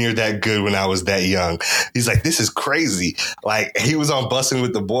nowhere near that good when I was that young. He's like, this is crazy. Like, he was on Bussin'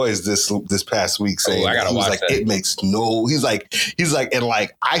 with the Boys this past week saying, I gotta watch like, that. It makes no, he's like, and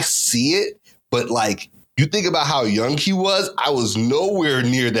like, I see it, but like you think about how young he was, I was nowhere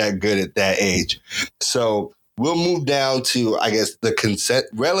near that good at that age. So we'll move down to, I guess, the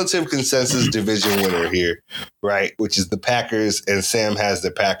relative consensus division winner here, right? Which is the Packers, and Sam has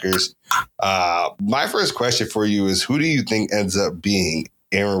the Packers. My first question for you is, who do you think ends up being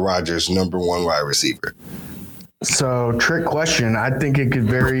Aaron Rodgers' number one wide receiver? So, trick question. I think it could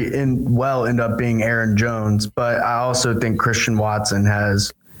well end up being Aaron Jones, but I also think Christian Watson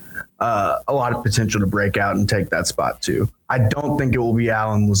has a lot of potential to break out and take that spot too. I don't think it will be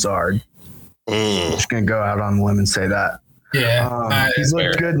Allen Lazard. I'm just going to go out on a limb and say that. Yeah. He's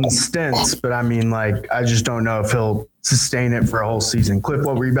looked good in stints, but I mean, like, I just don't know if he'll sustain it for a whole season. Cliff,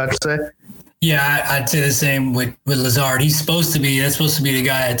 what were you about to say? Yeah, I'd say the same with Lazard. That's supposed to be the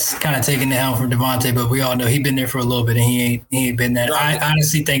guy that's kind of taking the helm from Devontae, but we all know he's been there for a little bit and he ain't been that. I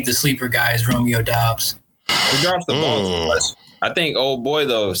honestly think the sleeper guy is Romeo Doubs. He drops the ball. I think, old boy,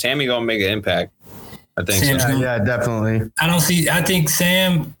 though, Sammy going to make an impact. I think so. Yeah, definitely. I think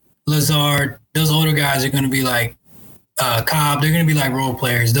Sam, Lazard, those older guys are going to be like Cobb. They're going to be like role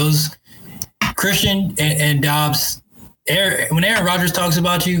players. Those Christian and Dobbs, when Aaron Rodgers talks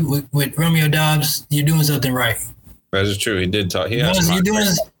about you with Romeo Doubs, you're doing something right. That is true. He did talk. You're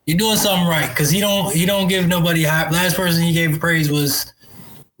doing something right because he don't give nobody hype. Last person he gave praise was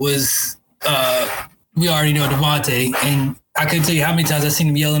we already know Devontae, and I couldn't tell you how many times I've seen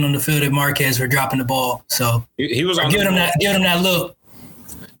him yelling on the field at Marquez for dropping the ball. So he was on giving him that look.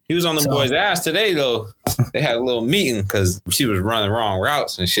 He was on the boys' ass today, though. They had a little meeting because she was running wrong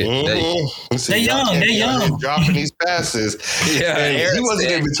routes and shit. They're young. Dropping these passes. Yeah, and he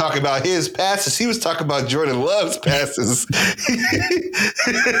wasn't even talking about his passes. He was talking about Jordan Love's passes.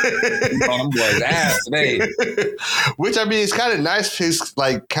 On them boys' ass today. Which, I mean, it's kind of nice. He's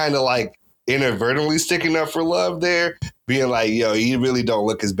kind of inadvertently sticking up for Love there, being like, yo, you really don't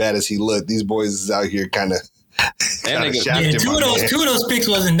look as bad as he looked. These boys is out here kind of. Two of those picks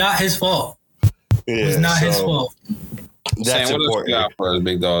wasn't not his fault. It was not his fault. That's Sam, what important. else you got for us,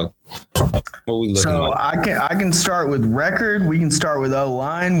 big dog? What we looking So like? I can start with record. We can start with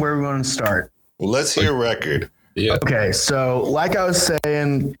O-line. Where we want to start? Well, let's hear record. Yeah. Okay, so like I was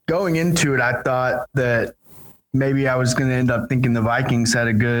saying, going into it, I thought that maybe I was going to end up thinking the Vikings had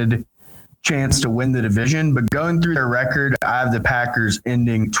a good chance to win the division, but going through their record, I have the Packers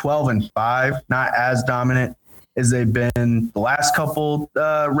ending 12-5, not as dominant as they've been the last couple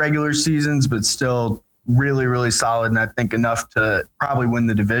regular seasons, but still really, really solid, and I think enough to probably win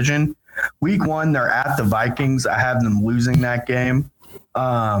the division. Week 1, they're at the Vikings. I have them losing that game.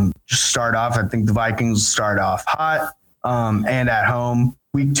 Just start off, I think the Vikings start off hot and at home.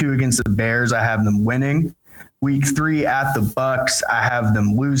 Week 2 against the Bears, I have them winning. Week 3 at the Bucks, I have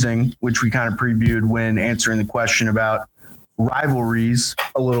them losing, which we kind of previewed when answering the question about rivalries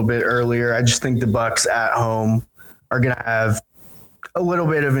a little bit earlier. I just think the Bucks at home are going to have a little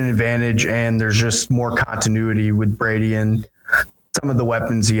bit of an advantage, and there's just more continuity with Brady and some of the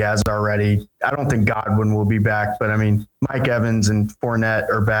weapons he has already. I don't think Godwin will be back, but I mean, Mike Evans and Fournette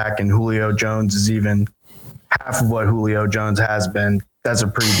are back, and Julio Jones is even half of what Julio Jones has been. That's a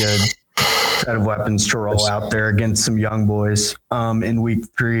pretty good set of weapons to roll out there against some young boys in week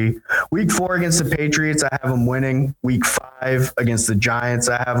 3. Week 4 against the Patriots, I have them winning. Week 5 against the Giants,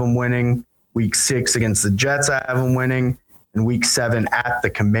 I have them winning. Week 6 against the Jets, I have them winning. And week 7 at the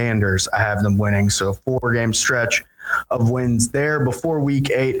Commanders, I have them winning. So 4-game stretch of wins there before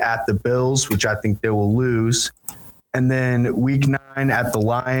week 8 at the Bills, which I think they will lose. And then week 9 at the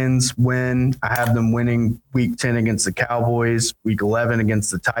Lions win. I have them winning week 10 against the Cowboys, week 11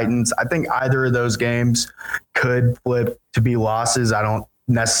 against the Titans. I think either of those games could flip to be losses. I don't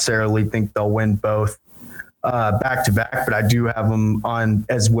necessarily think they'll win both back to back, but I do have them on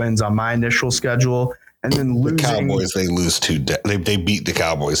as wins on my initial schedule. And then losing. The Cowboys, they lose to. They beat the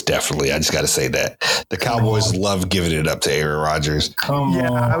Cowboys, definitely. I just got to say that. The Cowboys love giving it up to Aaron Rodgers.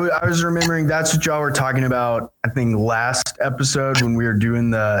 I was remembering that's what y'all were talking about, I think, last episode when we were doing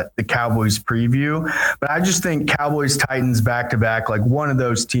the Cowboys preview. But I just think Cowboys-Titans back-to-back, like one of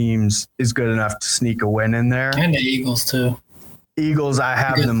those teams is good enough to sneak a win in there. And the Eagles, too. Eagles, I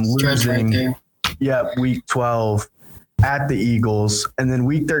have them losing. Right, week 12. At the Eagles. And then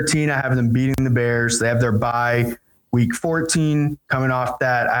week 13, I have them beating the Bears. They have their bye. Week 14, coming off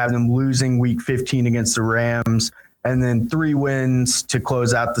that, I have them losing week 15 against the Rams. And then 3 wins to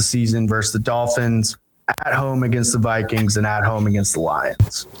close out the season versus the Dolphins, at home against the Vikings, and at home against the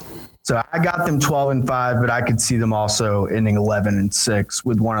Lions. So I got them 12-5, but I could see them also ending 11-6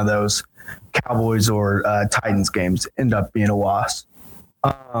 with one of those Cowboys or Titans games end up being a loss.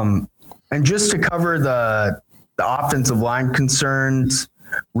 And just to cover the offensive line concerns,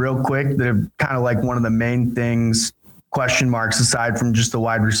 real quick that are kind of like one of the main things, question marks aside from just the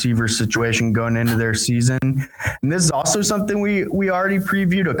wide receiver situation going into their season. And this is also something we already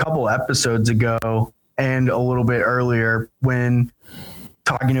previewed a couple episodes ago and a little bit earlier when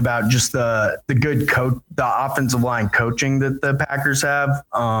talking about just the good coach, the offensive line coaching that the Packers have.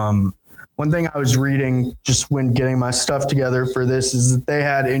 One thing I was reading just when getting my stuff together for this is that they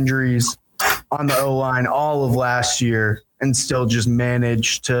had injuries on the O-line all of last year and still just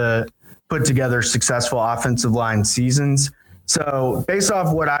managed to put together successful offensive line seasons. So based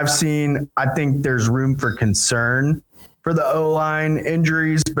off what I've seen, I think there's room for concern for the O-line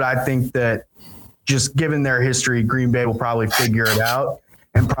injuries, but I think that just given their history, Green Bay will probably figure it out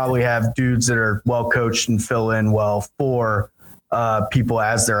and probably have dudes that are well coached and fill in well for people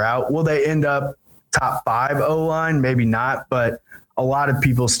as they're out. Will they end up top 5 O-line? Maybe not, but a lot of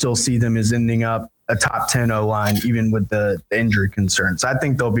people still see them as ending up a top 10 O-line, even with the injury concerns. I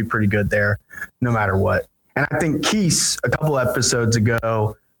think they'll be pretty good there no matter what. And I think Keese, a couple episodes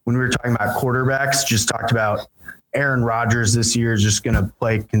ago, when we were talking about quarterbacks, just talked about Aaron Rodgers this year is just going to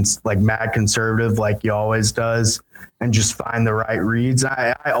play like mad conservative like he always does and just find the right reads.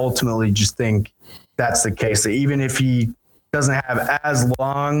 I ultimately just think that's the case. That even if he doesn't have as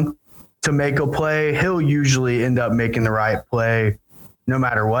long to make a play, he'll usually end up making the right play no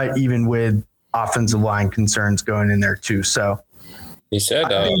matter what, even with offensive line concerns going in there too. So he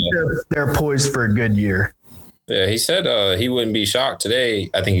said I think they're poised for a good year. Yeah, he said he wouldn't be shocked today.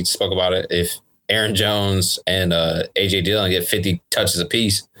 I think he spoke about it if Aaron Jones and AJ Dillon get 50 touches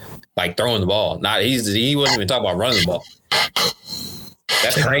apiece, like throwing the ball. He wasn't even talking about running the ball.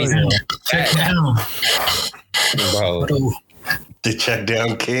 That's crazy. Check down. Bro. The check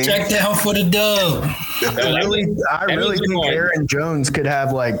down king. Check down for the dub. I really think Aaron Jones could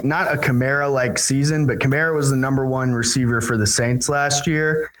have like not a Kamara-like season, but Kamara was the number 1 receiver for the Saints last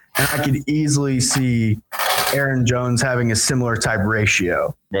year. And I could easily see Aaron Jones having a similar type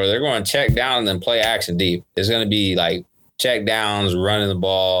ratio. Bro, they're going to check down and then play action deep. It's going to be like check downs, running the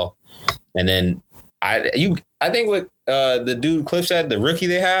ball. And then I think what the dude Cliff said, the rookie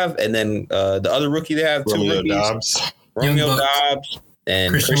they have, and then the other rookie they have, Romeo Doubs. Romeo Doubs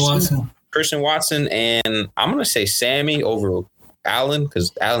and Christian Watson. And I'm going to say Sammy over Allen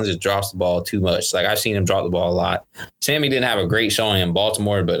because Allen just drops the ball too much. Like I've seen him drop the ball a lot. Sammy didn't have a great showing in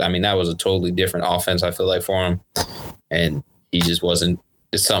Baltimore, but I mean, that was a totally different offense, I feel like, for him. And he just wasn't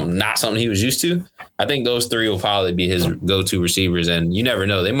not something he was used to. I think those 3 will probably be his go-to receivers. And you never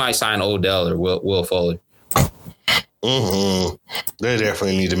know. They might sign Odell or Will Fuller. Mm-hmm. They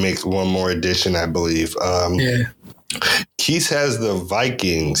definitely need to make one more addition, I believe. Yeah. Keith has the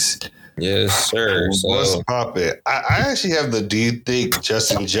Vikings. Yes, sir. Let's pop it. I actually have do you think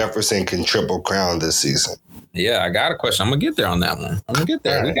Justin Jefferson can triple crown this season? Yeah, I got a question. I'm going to get there on that one. I'm going to get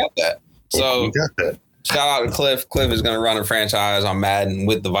there. Right. We got that. So we got that. Shout out to Cliff. Cliff is going to run a franchise on Madden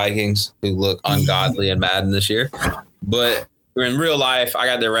with the Vikings, who look ungodly in Madden this year. But in real life, I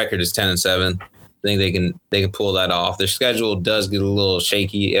got their record as 10-7. I think they can pull that off. Their schedule does get a little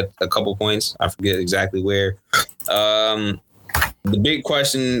shaky at a couple points. I forget exactly where. The big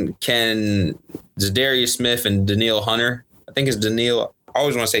question, can Zadarius Smith and Danielle Hunter, I think it's Danielle, I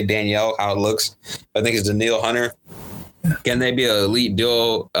always want to say Danielle, how it looks. I think it's Danielle Hunter. Can they be an elite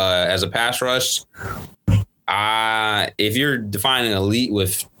duo as a pass rush? If you're defining elite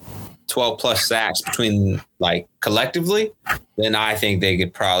with 12 plus sacks between like collectively, then I think they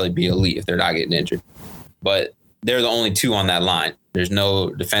could probably be elite if they're not getting injured. But they're the only 2 on that line. There's no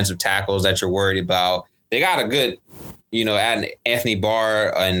defensive tackles that you're worried about. They got a good, adding Anthony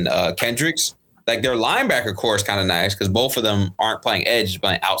Barr and Kendricks. Like their linebacker core is kind of nice because both of them aren't playing edge,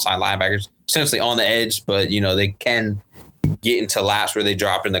 playing outside linebackers, essentially on the edge. But, they can get into laps where they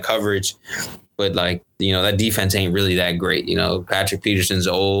drop in the coverage. But that defense ain't really that great. Patrick Peterson's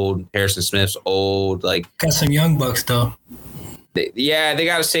old, Harrison Smith's old. Got some young bucks though. They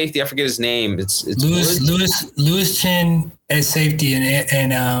got a safety. I forget his name. It's Lewis Chin at safety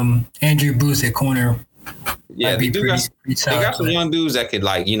and Andrew Booth at corner. Yeah, they got some young dudes that could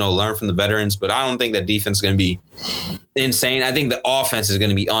learn from the veterans, but I don't think that defense is going to be insane. I think the offense is going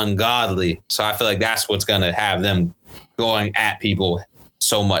to be ungodly. So I feel like that's what's going to have them going at people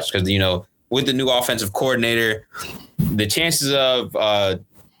so much because, with the new offensive coordinator, the chances of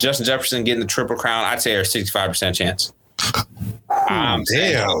Justin Jefferson getting the triple crown, I'd say are 65% chance.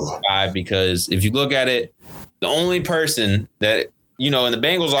 Damn. Because if you look at it, the only person that, in the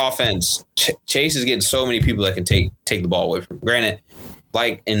Bengals offense, Chase is getting so many people that can take the ball away from him. Granted,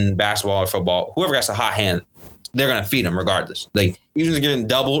 like in basketball or football, whoever gets a hot hand they're going to feed him regardless. Like, even if they're getting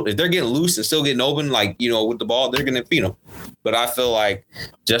doubled, if they're getting loose and still getting open, like, with the ball, they're going to feed him. But I feel like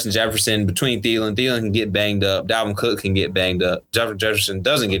Justin Jefferson, between Thielen can get banged up. Dalvin Cook can get banged up. Jefferson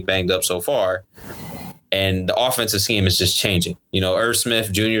doesn't get banged up so far. And the offensive scheme is just changing. Irv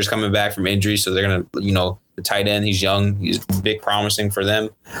Smith Jr. is coming back from injury, so they're going to, the tight end, he's young. He's big promising for them.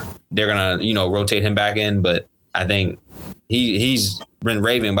 They're going to, rotate him back in. But I think he's been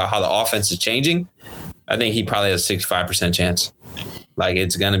raving about how the offense is changing. I think he probably has a 65% chance. Like,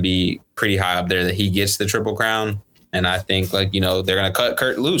 it's going to be pretty high up there that he gets the Triple Crown. And I think, they're going to cut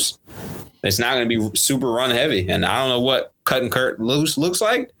Kurt loose. It's not going to be super run heavy. And I don't know what cutting Kurt loose looks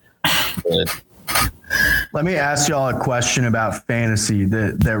like. But let me ask y'all a question about fantasy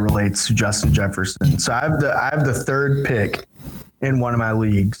that relates to Justin Jefferson. So I have the third pick in one of my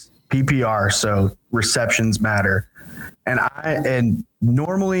leagues, PPR, so receptions matter. And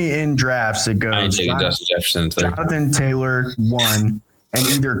normally in drafts it goes Jonathan Taylor 1 and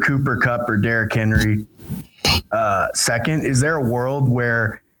either Cooper Kupp or Derrick Henry second. Is there a world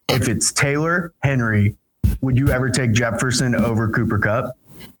where if it's Taylor, Henry, would you ever take Jefferson over Cooper Kupp?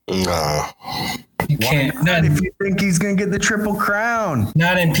 No. You can't. Not if you think he's going to get the Triple Crown.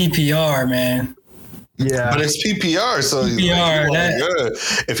 Not in PPR, man. Yeah. But it's PPR, so PPR, good.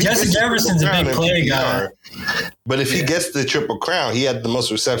 If Justin Jefferson's a big play guy. But if he gets the Triple Crown, he had the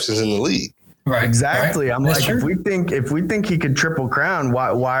most receptions in the league. Right. Exactly. Right. I'm That's like, true. if we think he could Triple Crown,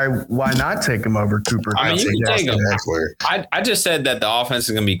 why not take him over Cooper? I mean, you can take him. Eckler. I just said that the offense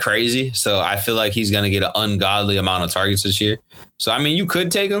is going to be crazy, so I feel like he's going to get an ungodly amount of targets this year. So, I mean, you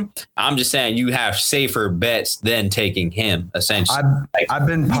could take him. I'm just saying you have safer bets than taking him, essentially. I've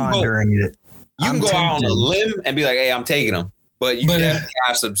been pondering it. You can go out on a limb and be like, hey, I'm taking him. But you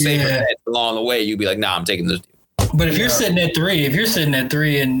have some safer bets along the way. You'd be like, nah, I'm taking this dude. But if you're sitting at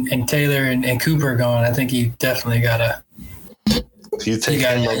 3, and Taylor and Cooper going, I think you definitely gotta. You take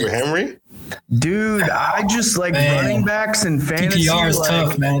him over Henry, dude. I just like running backs in fantasy. PPR is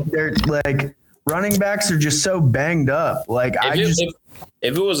tough, man. They're like running backs are just so banged up. Like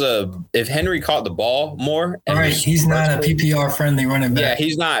if Henry caught the ball more, and right, he's not a PPR friendly running back. Yeah,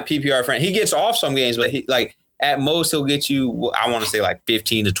 he's not PPR friendly. He gets off some games, but he at most he'll get you. I want to say like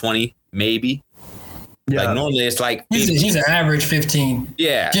 15 to 20, maybe. Yeah. Like normally it's like he's an average 15.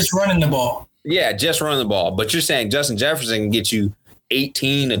 Yeah. Just running the ball. Yeah, just running the ball. But you're saying Justin Jefferson can get you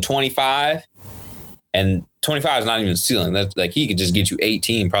 18 to 25, and 25 is not even ceiling. That's like he could just get you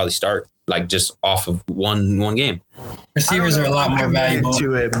 18, probably start like just off of one game. Receivers are a lot more valuable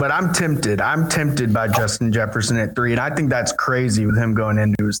to it, but I'm tempted. I'm tempted by Justin Jefferson at 3, and I think that's crazy with him going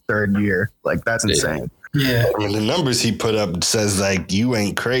into his third year. Like that's insane. Yeah. I mean, the numbers he put up says like you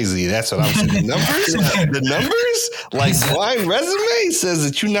ain't crazy. That's what I'm saying. The numbers, like blind resume says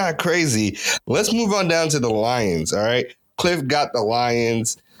that you're not crazy. Let's move on down to the Lions. All right. Cliff got the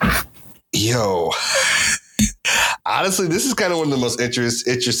Lions. Yo. Honestly, this is kind of one of the most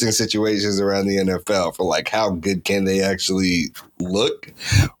interesting situations around the NFL for like how good can they actually look?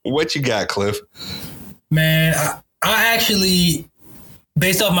 What you got, Cliff? Man, I actually,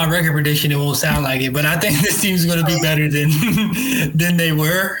 based off my record prediction, it won't sound like it, but I think this team's going to be better than they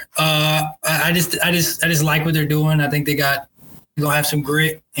were. I just like what they're doing. I think they're going to have some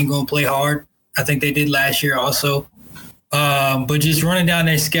grit and going to play hard. I think they did last year also. But just running down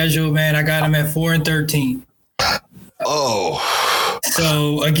their schedule, man, I got them at 4-13. Oh.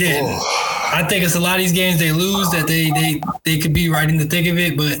 So again, I think it's a lot of these games they lose that they could be right in the thick of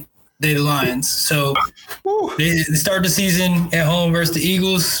it, but they're the Lions. So they start the season at home versus the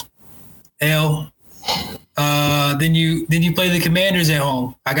Eagles. L. Then you play the Commanders at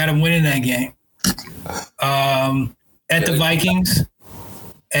home. I got them winning that game. At the Vikings.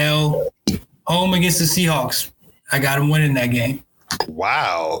 L. Home against the Seahawks. I got them winning that game.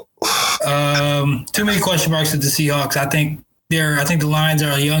 Wow. Too many question marks at the Seahawks. I think the Lions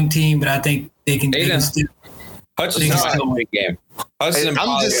are a young team, but I think they can still. Hudson's a big game. I'm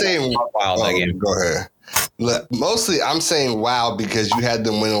just saying, that game. Go ahead. Look, mostly, I'm saying wow because you had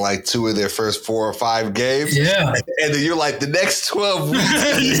them winning like 2 of their first 4 or 5 games. Yeah, and then you're like the next 12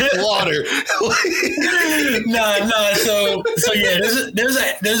 weeks water. No. So yeah,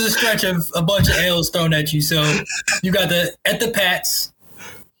 there's a stretch of a bunch of L's thrown at you. So you got at the Pats,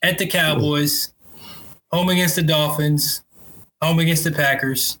 at the Cowboys, home against the Dolphins, home against the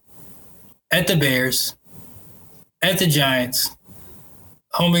Packers, at the Bears, at the Giants,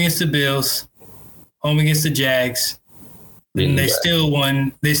 home against the Bills, home against the Jags. And they still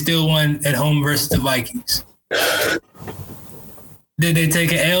won. They still won at home versus the Vikings. Did they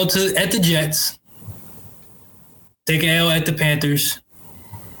take an L at the Jets? Take an L at the Panthers.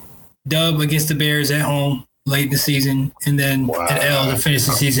 Dub against the Bears at home. late in the season, and then an L to finish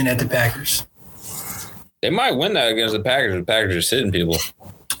the season at the Packers. They might win that against the Packers. The Packers are sitting people.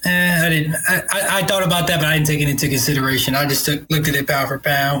 I didn't. I thought about that, but I didn't take it into consideration. I just looked at it pound for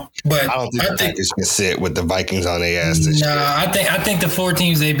pound. But I don't think the Packers can sit with the Vikings on their ass this year. I think the 4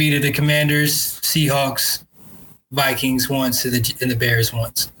 teams they beat are the Commanders, Seahawks, Vikings once, and the Bears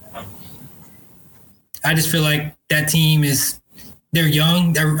once. I just feel like that team they're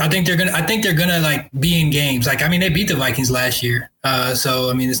young. I think they're gonna like be in games. Like, I mean, they beat the Vikings last year.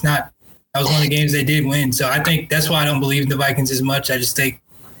 So I mean, that was one of the games they did win. So I think that's why I don't believe in the Vikings as much. I just think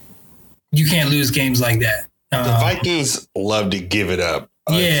you can't lose games like that. The Vikings love to give it up.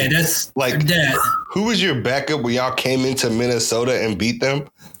 Yeah, that's like that. Who was your backup when y'all came into Minnesota and beat them?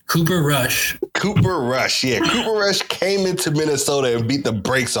 Cooper Rush. Yeah. Cooper Rush came into Minnesota and beat the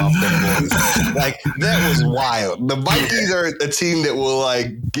brakes off them boys. Like, that was wild. The Vikings are a team that will,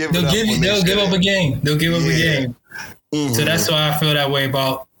 like, give it up. They'll give up a game. They'll give up a game. Mm-hmm. So that's why I feel that way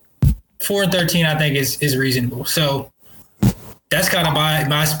about 4-13, I think is reasonable. So that's kind of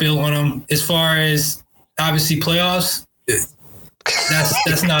my spill on them. As far as, obviously, playoffs,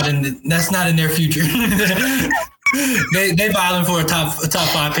 that's not in their future. They battling for a top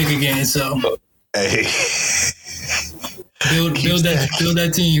 5 pick again. So hey, build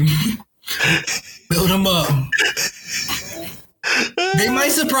that team, build them up. They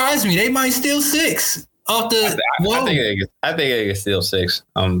might surprise me. They might steal 6 off the. I think they can steal 6.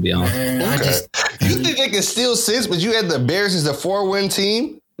 I'm gonna be honest. Okay. You think they can steal 6, but you had the Bears as a 4-win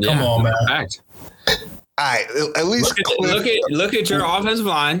team? Yeah, come on, man. Fact. All right, at least look at your offensive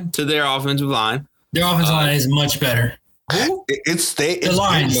line to their offensive line. Their offensive line is much better. It's the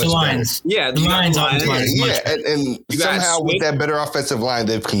Lions. Yeah, the Lions offensive line is much better. And somehow with that better offensive line,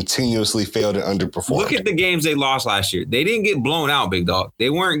 they've continuously failed and underperformed. Look at the games they lost last year. They didn't get blown out, big dog. They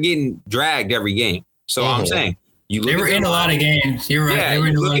weren't getting dragged every game. So I'm saying they were in a lot of games. You're right. Yeah, they were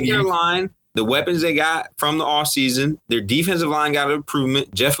in a lot look of at their games. line, the weapons they got from the offseason. Their defensive line got an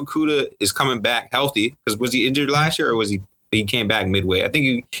improvement. Jeff Okudah is coming back healthy because was he injured last year or was he came back midway? I think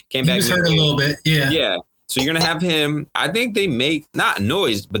he came back. He was midway. hurt a little bit. Yeah. Yeah. So you're going to have him. I think they make not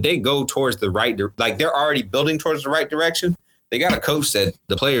noise, but they go towards the right. Like they're already building towards the right direction. They got a coach that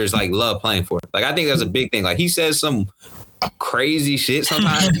the players like love playing for. Like I think that's a big thing. Like he says some crazy shit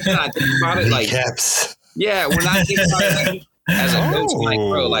sometimes. When I think about it, like yeah, when I think about it, like, as a coach, I'm like,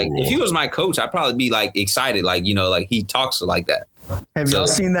 bro, like if he was my coach, I'd probably be like excited, like like he talks like that. Have y'all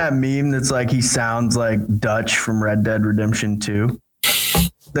seen that meme that's like he sounds like Dutch from Red Dead Redemption 2?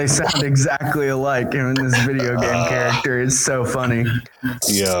 They sound exactly alike in this video game character. It's so funny.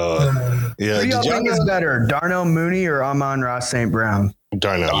 Yeah. Who do y'all think is better, Darnell Mooney or Amon-Ra St. Brown?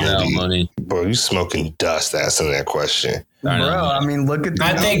 Darnell Mooney. Bro, you smoking dust asking that question. Bro, I mean, look at the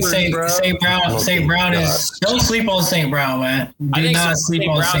I think numbers, St. Brown is. Don't sleep on St. Brown, man. Do not sleep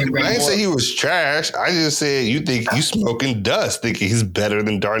on St. Brown. I didn't say he was trash. I just said you think you smoking dust, thinking he's better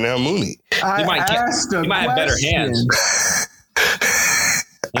than Darnell Mooney. He might have better hands.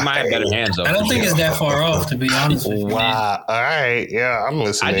 He might have better hands. I don't think it's that far off, to be honest with you. Wow. All right. Yeah, I'm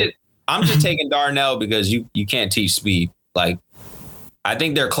listening. I'm just taking Darnell because you can't teach speed. Like, I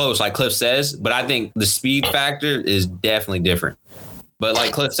think they're close, like Cliff says, but I think the speed factor is definitely different. But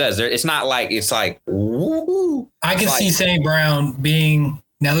like Cliff says, it's not like it's like. Woo, I can see St. Brown being.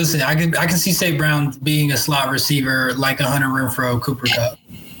 Now listen, I can see St. Brown being a slot receiver like a Hunter Renfrow, Cooper Kupp.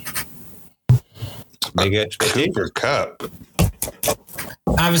 Cooper Kupp.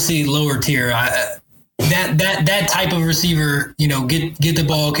 Obviously, lower tier. That type of receiver, get the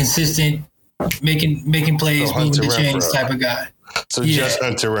ball consistent, making plays, moving the chains type of guy. So just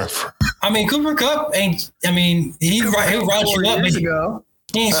Hunter Renfrow. I mean, Cooper Kupp ain't. I mean, he'll route you up.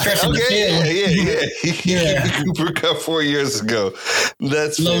 He ain't stretching the field. Yeah. Cooper Kupp 4 years ago.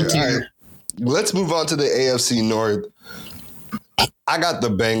 That's low fair. tier. Right. Let's move on to the AFC North. I got the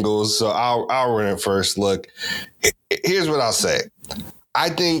Bengals, so I'll run it first. Look, here's what I'll say. I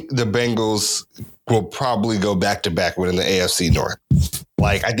think the Bengals will probably go back-to-back winning the AFC North.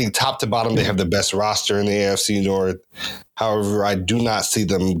 Like, I think top to bottom, they have the best roster in the AFC North. However, I do not see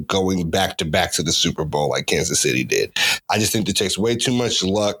them going back-to-back to the Super Bowl like Kansas City did. I just think it takes way too much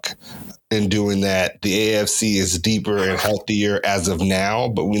luck in doing that. The AFC is deeper and healthier as of now,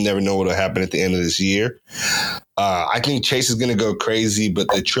 but we never know what will happen at the end of this year. I think Chase is going to go crazy, but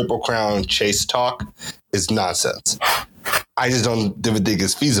the Triple Crown Chase talk is nonsense. I just don't think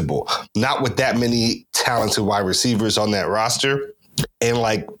it's feasible. Not with that many talented wide receivers on that roster. And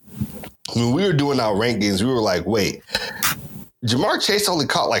like when we were doing our rankings, we were like, wait, Jamar Chase only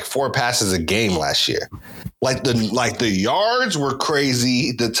caught like 4 passes a game last year. Like the yards were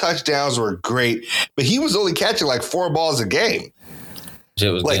crazy, the touchdowns were great, but he was only catching like 4 balls a game.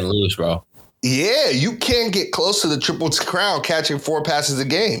 Shit was getting loose, bro. Yeah, you can't get close to the Triple Crown catching 4 passes a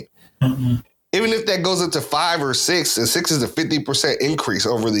game. Mm-hmm. Even if that goes up to 5 or 6, and 6 is a 50% increase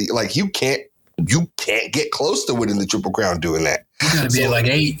over you can't get close to winning the Triple Crown doing that. You gotta be at like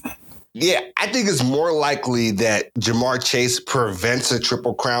 8. Yeah, I think it's more likely that Jamar Chase prevents a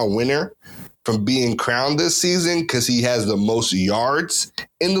Triple Crown winner from being crowned this season because he has the most yards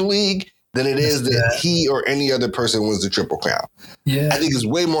in the league than it is that he or any other person wins the Triple Crown. Yeah, I think it's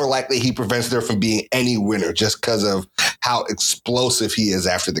way more likely he prevents there from being any winner just because of how explosive he is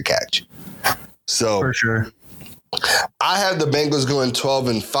after the catch. So For sure. I have the Bengals going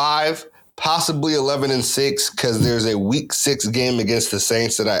 12-5, possibly 11-6, because there's a week 6 game against the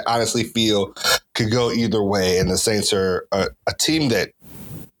Saints that I honestly feel could go either way. And the Saints are a team that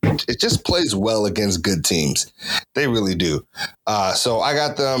it just plays well against good teams. They really do. So I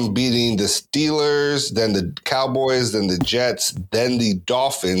got them beating the Steelers, then the Cowboys, then the Jets, then the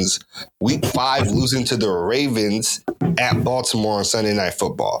Dolphins. Week 5, losing to the Ravens at Baltimore on Sunday Night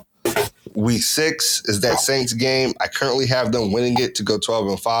Football. Week 6 is that Saints game. I currently have them winning it to go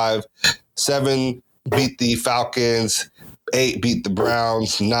 12-5. 7 beat the Falcons. 8 beat the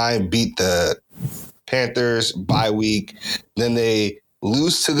Browns. 9 beat the Panthers. Bye week. Then they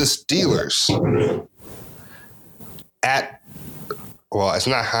lose to the Steelers it's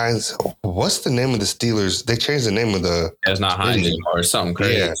not Heinz. What's the name of the Steelers? They changed the name of the. It's not Heinz anymore. It's something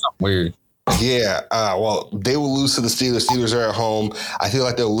crazy. Yeah. Something weird. Yeah. They will lose to the Steelers. Steelers are at home. I feel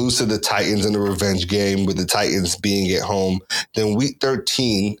like they'll lose to the Titans in the revenge game with the Titans being at home. Then week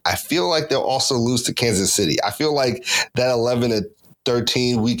 13, I feel like they'll also lose to Kansas City. I feel like that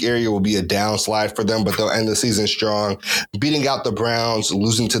 11-13 week area will be a downslide for them, but they'll end the season strong, beating out the Browns,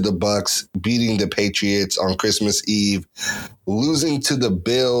 losing to the Bucks, beating the Patriots on Christmas Eve, losing to the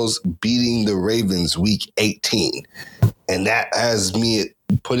Bills, beating the Ravens week 18. And that has me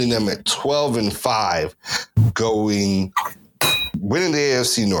putting them at 12-5, winning the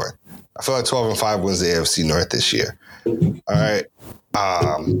AFC North. I feel like 12-5 wins the AFC North this year. All right.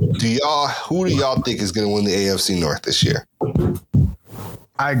 Who do y'all think is going to win the AFC North this year?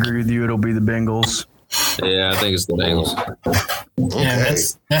 I agree with you. It'll be the Bengals. Yeah, I think it's the Bengals. Okay.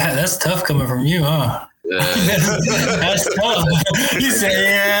 Yeah, that's tough coming from you, huh? Yeah. That's tough. You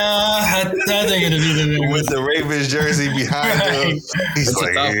say, I think it'll be the Bengals. With the Ravens jersey behind him, he's It's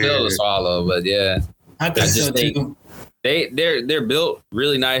like, a tough pill to swallow, but yeah. I think so too. They're built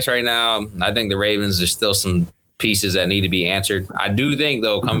really nice right now. I think the Ravens, there's still some pieces that need to be answered. I do think,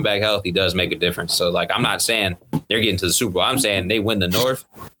 though, coming back healthy does make a difference. So, I'm not saying they're getting to the Super Bowl. I'm saying they win the North,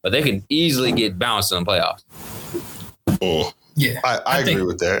 but they can easily get bounced in the playoffs. Yeah, I agree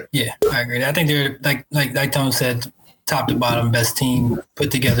with that. Yeah, I agree. I think they're like Tom said, top to bottom, best team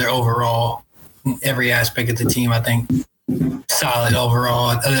put together overall. In every aspect of the team, I think solid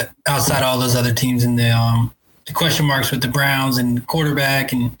overall. Outside all those other teams in the question marks with the Browns and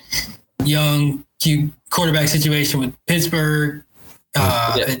quarterback and young quarterback situation with Pittsburgh.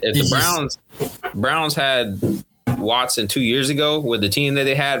 If the Browns had Watson 2 years ago with the team that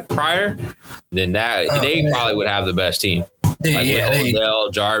they had prior, then they probably would have the best team.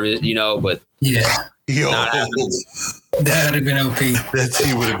 Odell, Jarvis, but that would have been OP. That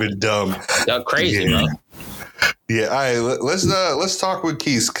team would have been dumb. Crazy, bro. Yeah, all right. Let's talk with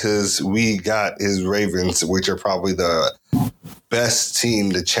Keith because we got his Ravens, which are probably the best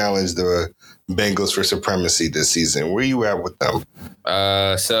team to challenge the Bengals for supremacy this season. Where you at with them?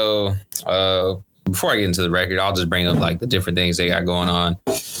 So before I get into the record, I'll just bring up the different things they got going on.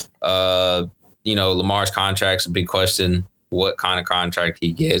 Lamar's contract's a big question. What kind of contract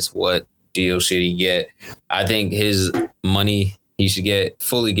he gets? What deal should he get? I think his money, he should get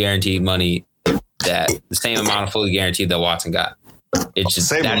fully guaranteed money. The same amount of fully guaranteed that Watson got. It should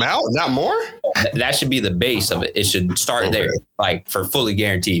same amount, not more. That should be the base of it. It should start there, for fully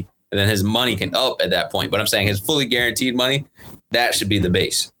guaranteed, and then his money can up at that point. But I'm saying his fully guaranteed money, that should be the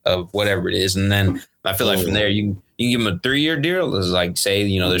base of whatever it is, and then I feel like from there you can give him a 3-year deal. It's say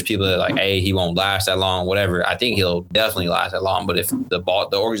there's people that are hey, he won't last that long, whatever. I think he'll definitely last that long. But if the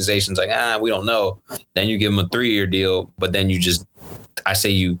organization's we don't know, then you give him a 3-year deal. But then you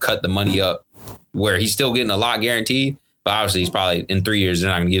cut the money up where he's still getting a lot guaranteed. But obviously, he's probably in 3 years, they're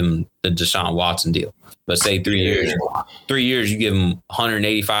not going to give him the DeShaun Watson deal. But say 3 years. 3 years, you give him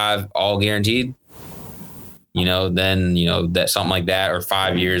 185 all guaranteed. Then that something like that, or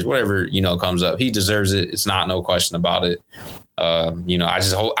 5 years, whatever comes up. He deserves it. It's no question about it. I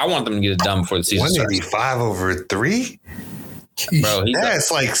just hope I want them to get it done before the season starts. 185 over 3. Bro,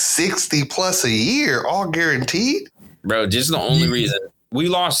 that's like 60 plus a year, all guaranteed. Bro, just the only reason we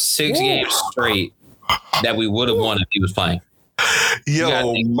lost 6 games straight that we would have won if he was playing.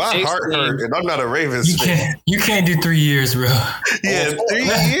 Yo, my heart hurt, and I'm not a Ravens fan. You can't do 3 years, bro. Yeah, 3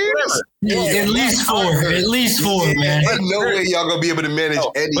 years? At least 4. At least 4, man. There's no way y'all gonna be able to manage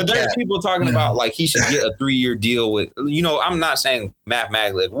any. But there's people talking about like he should get a 3-year deal with. I'm not saying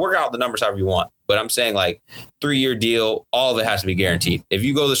mathematically work out the numbers however you want, but I'm saying like 3-year deal. All of it has to be guaranteed. If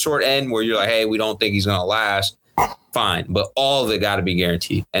you go the short end where you're like, hey, we don't think he's gonna last, fine, but all of it got to be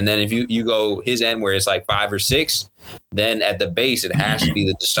guaranteed. And then if you go his end where it's like 5 or 6, then at the base it has to be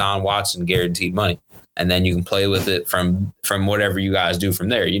the DeShaun Watson guaranteed money, and then you can play with it from whatever you guys do from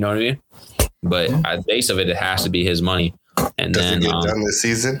there. You know what I mean? But at the base of it, it has to be his money. And Does then it get done this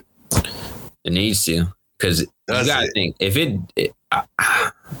season? It needs to, because you got to think if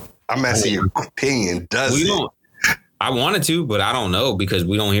I'm asking your opinion. Does we it? Don't. I wanted to, but I don't know because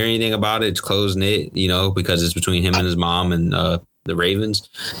we don't hear anything about it. It's close knit, because it's between him and his mom and the Ravens.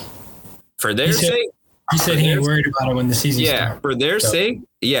 For their sake, he said he ain't worried about it when the season starts. Yeah, for their sake,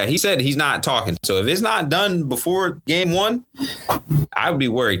 he said he's not talking. So if it's not done before game 1, I would be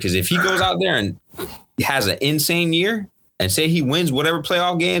worried, because if he goes out there and has an insane year and say he wins whatever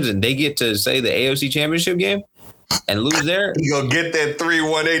playoff games and they get to say the AFC Championship game and lose there, you gonna get that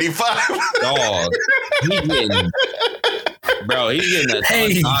 3,185. Dog. He's getting an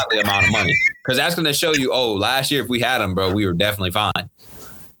ungodly amount of money, because that's going to show you, last year if we had him, bro, we were definitely fine.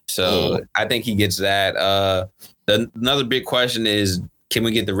 So I think he gets that. Another big question is, can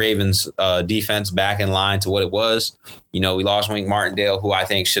we get the Ravens defense back in line to what it was? We lost Wink Martindale, who I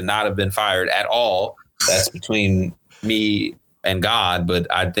think should not have been fired at all. That's between me and God, but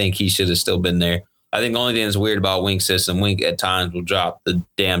I think he should have still been there. I think the only thing that's weird about Wink's system, Wink at times will drop the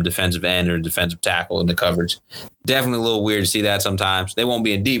damn defensive end or defensive tackle in the coverage. Definitely a little weird to see that sometimes. They won't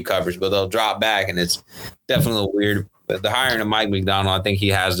be in deep coverage, but they'll drop back, and it's definitely a little weird. But the hiring of Mike McDonald, I think he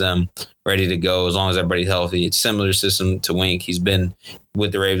has them ready to go as long as everybody's healthy. It's similar system to Wink. He's been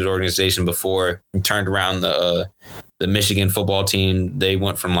with the Ravens organization before. He turned around the Michigan football team. They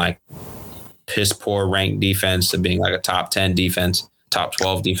went from like piss poor ranked defense to being like a top 10 defense, top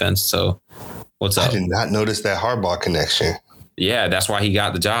 12 defense. So what's up? I did not notice that Harbaugh connection. Yeah, that's why he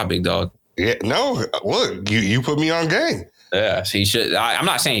got the job, big dog. Yeah, no, look, you put me on game. Yeah, so he should. I'm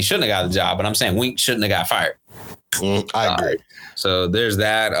not saying he shouldn't have got the job, but I'm saying Wink shouldn't have got fired. I agree. So there's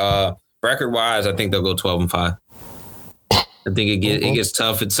that. Record wise, I think they'll go 12-5. I think it gets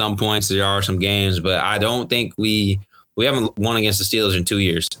tough at some points. There are some games, but I don't think we haven't won against the Steelers in 2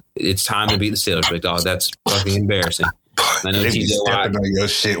 years. It's time to beat the Steelers, big dog. That's fucking embarrassing. I know They be TJ stepping Watt on your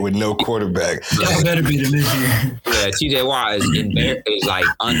shit with no quarterback. Y'all better beat him this year. Yeah, TJ Watt is like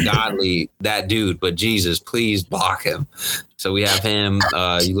ungodly, that dude, but Jesus, please block him. So we have him.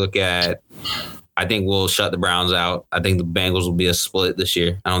 You look at, I think we'll shut the Browns out. I think the Bengals will be a split this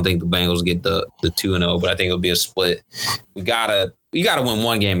year. I don't think the Bengals get the 2-0, but I think it'll be a split. You gotta win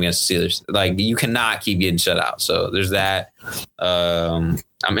one game against the Steelers. Like, you cannot keep getting shut out. So there's that.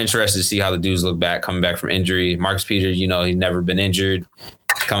 I'm interested to see how the dudes look back, coming back from injury. Marcus Peters, he's never been injured.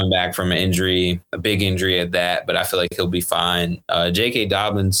 Coming back from an injury, a big injury at that, but I feel like he'll be fine. J.K.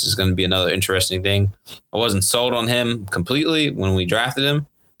 Dobbins is going to be another interesting thing. I wasn't sold on him completely when we drafted him.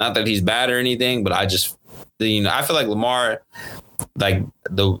 Not that he's bad or anything, but I just, I feel like Lamar, like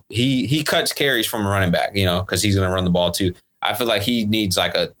he cuts carries from a running back, because he's going to run the ball too. I feel like he needs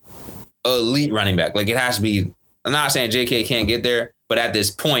like a elite running back. Like, it has to be. I'm not saying J.K. can't get there, but at this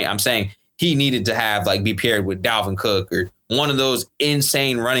point, I'm saying he needed to have be paired with Dalvin Cook or one of those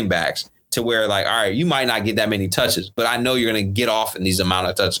insane running backs to where, like, all right, you might not get that many touches, but I know you're going to get off in these amount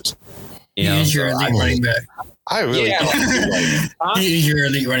of touches. He is your elite running back. I really don't. He is your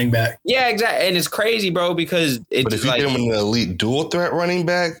elite running back. Yeah, exactly. And it's crazy, bro, because it's But if you get him an elite dual threat running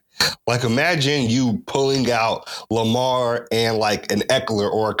back, like, imagine you pulling out Lamar and like an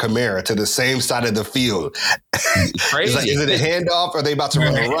Eckler or a Kamara to the same side of the field. Crazy. Is it a handoff? Are they about to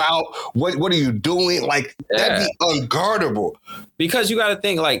run a route? What are you doing? Like, that'd be unguardable. Because you got to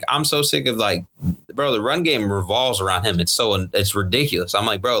think, like, I'm so sick of, like, bro, the run game revolves around him. It's ridiculous. I'm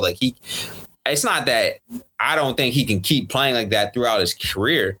like, bro, like, it's not that I don't think he can keep playing like that throughout his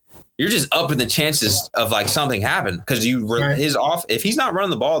career. You're just upping the chances of like something happen because if he's not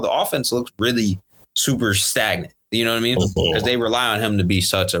running the ball, the offense looks really super stagnant. You know what I mean? Because they rely on him to be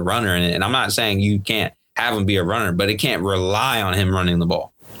such a runner. And I'm not saying you can't have him be a runner, but it can't rely on him running the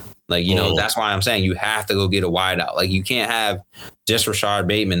ball. Like, that's why I'm saying you have to go get a wideout. Like, you can't have just Rashard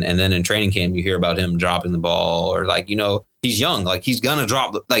Bateman and then in training camp you hear about him dropping the ball or like, he's young. Like, he's gonna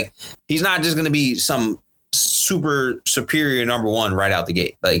drop. Like, he's not just gonna be some super superior number one right out the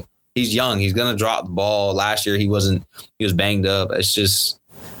gate. Like, he's young. He's going to drop the ball. Last year, he was banged up. It's just,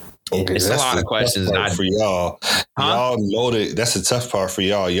 Okay, it's a lot of questions. For y'all. Y'all molded. That's the tough part for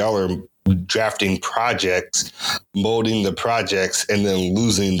y'all. Y'all are drafting projects, molding the projects, and then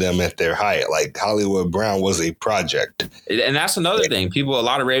losing them at their height. Like Hollywood Brown was a project. And that's another thing. A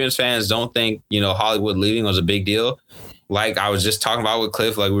lot of Ravens fans don't think, Hollywood leaving was a big deal. Like I was just talking about with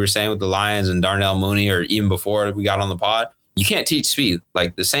Cliff, like we were saying with the Lions and Darnell Mooney, or even before we got on the pod, you can't teach speed.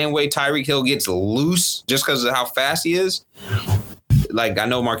 Like the same way Tyreek Hill gets loose just because of how fast he is. Like I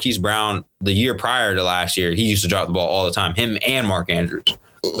know Marquise Brown, the year prior to last year, he used to drop the ball all the time, him and Mark Andrews.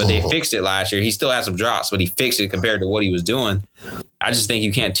 But they fixed it last year. He still had some drops, but he fixed it compared to what he was doing. I just think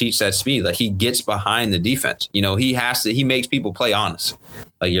you can't teach that speed. Like he gets behind the defense. He makes people play honest.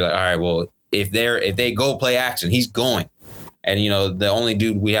 Like you're like, all right, well, if they go play action, he's going. And, the only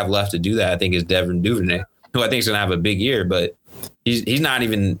dude we have left to do that, I think, is Devin Duvernay, who I think is going to have a big year, but he's not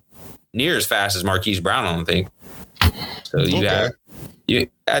even near as fast as Marquise Brown, I don't think. So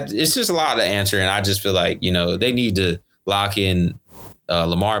it's just a lot to answer. And I just feel like, they need to lock in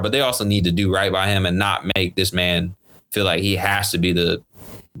Lamar, but they also need to do right by him and not make this man feel like he has to be the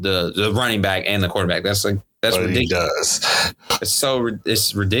running back and the quarterback. That's ridiculous. He does.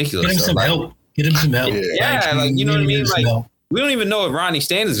 It's ridiculous. Get him some help. Get him some help. Yeah, like you know what I mean? Like we don't even know if Ronnie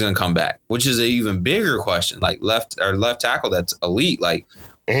Stanley's going to come back, which is an even bigger question. Like left tackle that's elite. Like,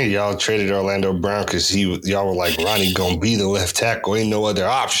 and y'all traded Orlando Brown because y'all were like, Ronnie gonna be the left tackle, ain't no other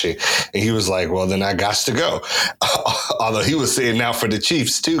option. And he was like, well, then I got to go. Although he was saying now for the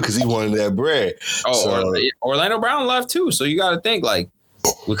Chiefs too, because he wanted that bread. Orlando Brown left too. So you got to think like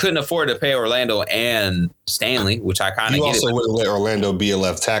we couldn't afford to pay Orlando and Stanley, which I kind of get. You also wouldn't let Orlando be a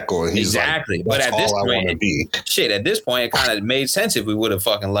left tackle. And he's exactly. Like, but at this point, at this point, it kind of made sense if we would have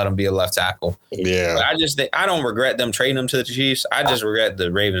fucking let him be a left tackle. Yeah. But I just think I don't regret them trading him to the Chiefs. I just regret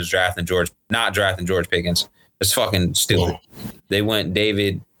the Ravens not drafting George Pickens. It's fucking stupid. They went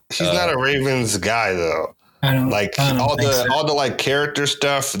David. He's not a Ravens guy though. All the like character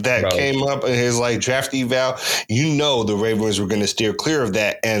stuff that came up in his like draft eval, the Ravens were going to steer clear of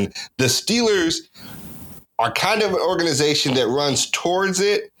that. And the Steelers are kind of an organization that runs towards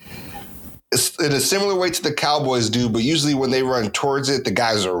it in a similar way to the Cowboys do. But usually when they run towards it, the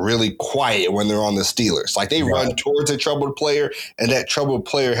guys are really quiet when they're on the Steelers. Like they run towards a troubled player, and that troubled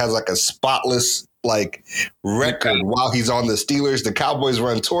player has like a spotless like record while he's on the Steelers. The Cowboys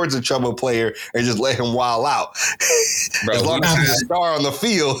run towards a troubled player and just let him wild out. Bro, as long as he's a star on the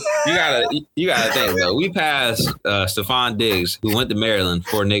field. You gotta think though. We passed Stephon Diggs, who went to Maryland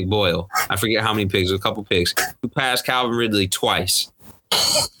for Nick Boyle. I forget how many picks, a couple picks. We passed Calvin Ridley twice.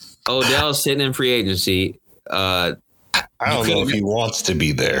 Odell's sitting in free agency. I don't know if he wants to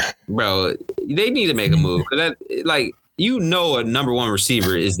be there. Bro, they need to make a move. A number one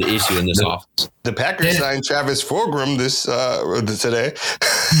receiver is the issue in this offense. The Packers signed Travis Fulgham today.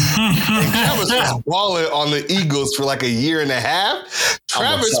 And Travis was balling on the Eagles for like a year and a half.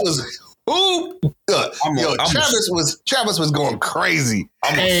 Travis was going crazy.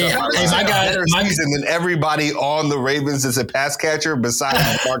 My guy, season than everybody on the Ravens is a pass catcher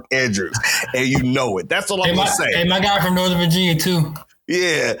besides Mark Andrews, and you know it. That's all I'm gonna say. Hey, my guy from Northern Virginia too.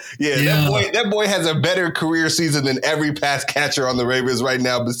 Yeah. That boy has a better career season than every pass catcher on the Ravens right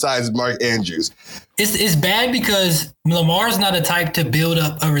now besides Mark Andrews. It's bad because Lamar's not a type to build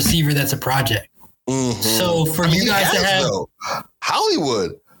up a receiver that's a project. Mm-hmm. So for you guys to have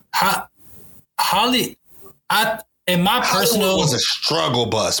Hollywood, in my personal was a struggle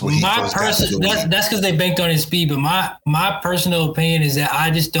bus when that's because they banked on his speed. But my personal opinion is that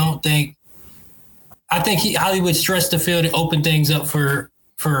I just don't think. I think Hollywood stretched the field to open things up for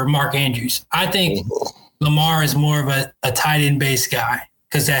Mark Andrews. I think Lamar is more of a tight end based guy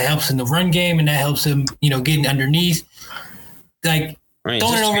because that helps in the run game and that helps him, getting underneath. Like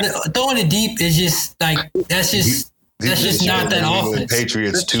throwing it deep is just like that's just not that offense.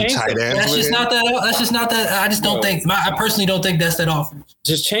 Patriots two tight ends. That's just not that. I just don't think. I personally don't think that's that offense.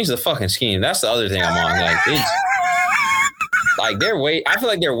 Just change the fucking scheme. That's the other thing I'm on. I feel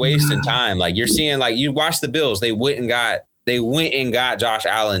like they're wasting time. Like you're seeing, like you watch the Bills, they went and got Josh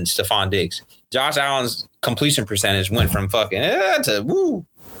Allen, Stephon Diggs. Josh Allen's completion percentage went from fucking to woo.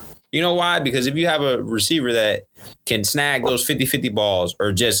 You know why? Because if you have a receiver that can snag those 50-50 balls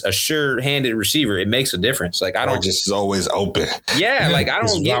or just a sure-handed receiver, it makes a difference. Like I don't just is always open. Yeah, like I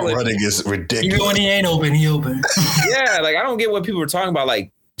don't get what running is ridiculous. Even when he ain't open, he open. Yeah, like I don't get what people are talking about.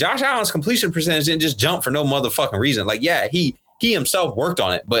 Like Josh Allen's completion percentage didn't just jump for no motherfucking reason. Like, yeah, he himself worked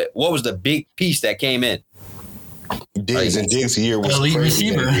on it, but what was the big piece that came in? Diggs and Diggs' year was elite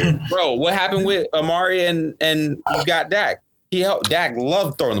crazy. receiver. Bro, what happened with Amari and you got Dak? Dak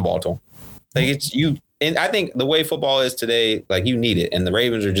loved throwing the ball to him. Like it's you, and I think the way football is today, like you need it, and the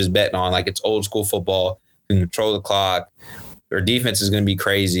Ravens are just betting on like it's old school football. You can control the clock. Their defense is going to be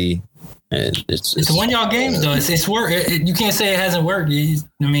crazy, and it's won y'all games though. It's work. You can't say it hasn't worked.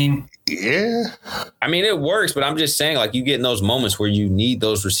 I mean, it works, but I'm just saying, like you get in those moments where you need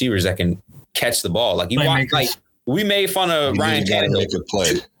those receivers that can catch the ball. Like you watch, like we made fun of Ryan Tannehill. Make a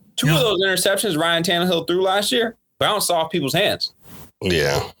play. Two of those interceptions Ryan Tannehill threw last year bounced off people's hands.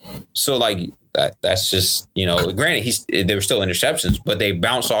 Yeah. So like that's just, granted they were still interceptions, but they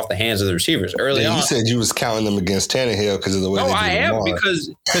bounced off the hands of the receivers early on. You said you was counting them against Tannehill because of the way. No, they I am Lamar.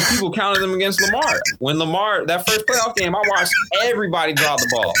 because people counted them against Lamar. When Lamar, that first playoff game, I watched everybody draw the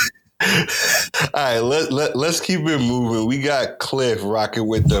ball. All right, let's keep it moving. We got Cliff rocking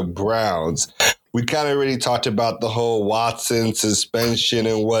with the Browns. We kind of already talked about the whole Watson suspension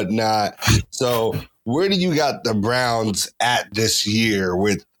and whatnot. So where do you got the Browns at this year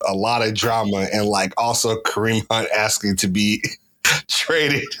with a lot of drama and like also Kareem Hunt asking to be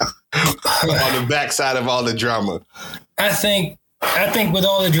traded on the backside of all the drama? I think with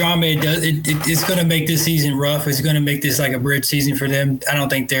all the drama it's going to make this season rough. It's going to make this like a bridge season for them. I don't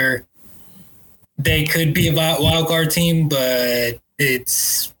think they could be a wild card team, but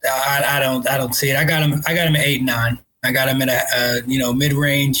it's I don't see it. I got them at 8-9. I got them at a mid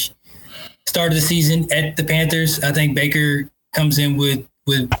range. Start of the season at the Panthers. I think Baker comes in with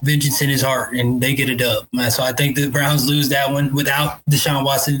vengeance in his heart, and they get a dub. So I think the Browns lose that one without DeShaun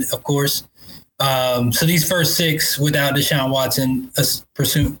Watson, of course. So these first 6 without DeShaun Watson,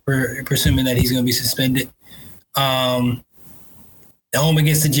 presuming that he's going to be suspended. Home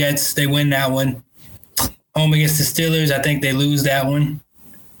against the Jets, they win that one. Home against the Steelers, I think they lose that one.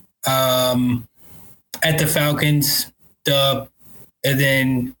 At the Falcons, dub. And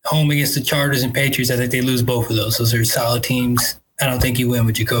then home against the Chargers and Patriots, I think they lose both of those. Those are solid teams. I don't think you win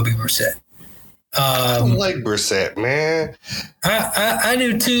with Jacoby Brissett. I don't like Brissett, man. I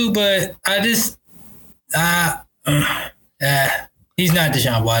do too, but I just he's not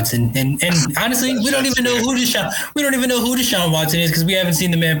Deshaun Watson. And honestly, we don't even know who Deshaun Watson is because we haven't seen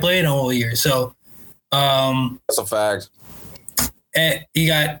the man play in a whole year. So that's a fact.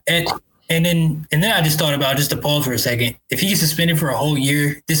 And then I just thought about, just to pause for a second, if he gets suspended for a whole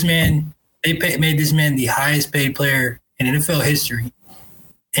year, made this man the highest paid player in NFL history.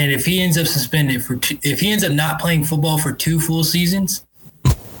 And if he ends up suspended if he ends up not playing football for 2 full seasons,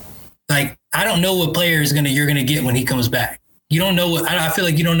 like I don't know what player you're gonna get when he comes back. You don't know what I feel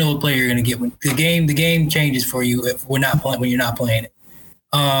like you don't know what player you're gonna get when the game changes for you when you're not playing it.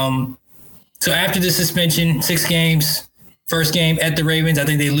 So after the suspension, 6 games. First game at the Ravens, I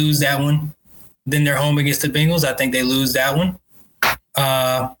think they lose that one. Then they're home against the Bengals. I think they lose that one.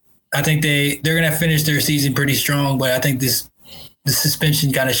 I think they're going to finish their season pretty strong, but I think the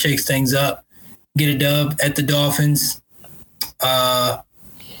suspension kind of shakes things up. Get a dub at the Dolphins. L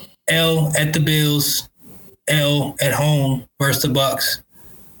at the Bills. L at home versus the Bucks.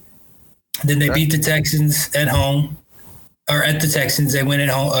 Then they beat the Texans at home. Or at the Texans. They win at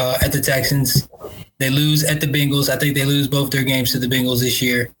home at the Texans. They lose at the Bengals. I think they lose both their games to the Bengals this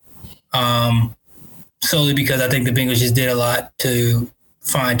year. Solely because I think the Bengals just did a lot to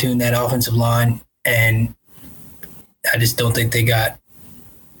fine-tune that offensive line. And I just don't think I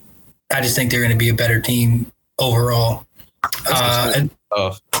just think they're going to be a better team overall.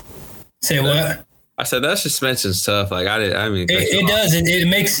 Say what? I said that suspension's tough. Like it does.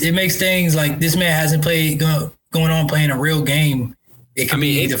 It makes things like this man hasn't going on playing a real game.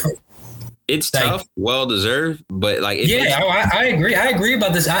 It's tough, well deserved, but like I agree. I agree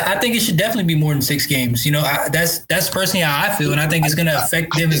about this. I think it should definitely be more than 6 games. That's personally how I feel, and I think it's going to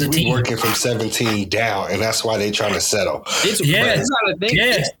affect them as a team. Working from 17 down, and that's why they're trying to settle.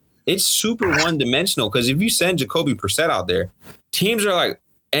 It's super one dimensional because if you send Jacoby Brissett out there, teams are like,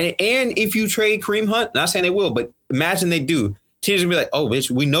 and if you trade Kareem Hunt, not saying they will, but imagine they do. Teams are gonna be like, oh, bitch,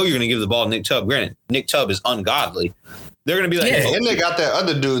 we know you're gonna give the ball to Nick Chubb. Granted, Nick Chubb is ungodly. They're going to be like, and they got that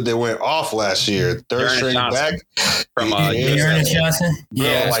other dude that went off last year, third string back from Ernest Johnson.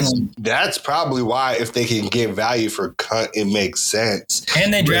 Yeah, that's probably why if they can get value for Hunt, it makes sense.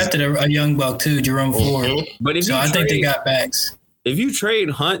 And they drafted a young buck too, Jerome Ford. But I think they got backs. If you trade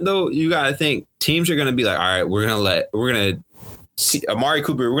Hunt though, you got to think teams are going to be like, all right, we're going to see Amari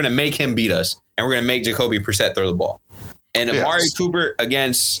Cooper. We're going to make him beat us, and we're going to make Jacoby Brissett throw the ball. And Amari Cooper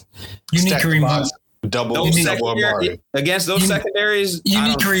against you need Kareem Hunt. Double against those secondaries. You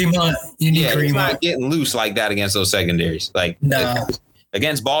need Kareem Hunt. You need Kareem Hunt. Hunt. Not getting loose like that against those secondaries. Like, no.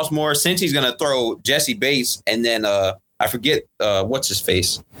 against Baltimore, since he's going to throw Jesse Bates and then I forget what's his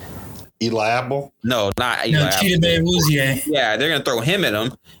face. Eli Apple? No, not Eli Apple. Chidobe. Yeah, they're going to throw him at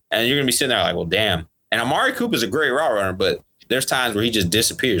him, and you're going to be sitting there like, well, damn. And Amari Cooper's a great route runner, but there's times where he just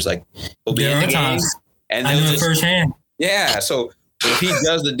disappears. Like, he'll be in the game, and I know it firsthand. Yeah, so if he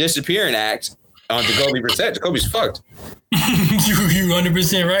does the disappearing act on Jacoby Brissett, Jacoby's fucked. You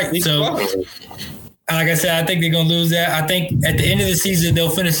 100% right. He's so, fucked. like I said, I think they're going to lose that. I think at the end of the season, they'll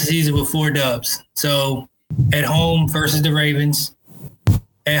finish the season with 4 dubs. So, at home versus the Ravens,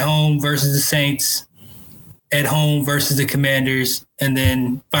 at home versus the Saints, at home versus the Commanders, and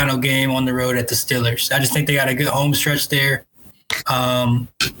then final game on the road at the Steelers. I just think they got a good home stretch there. 2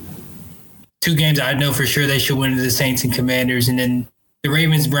 games I know for sure they should win to the Saints and Commanders, and then the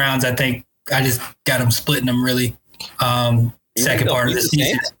Ravens Browns. I think I just got them splitting them really. Second part of the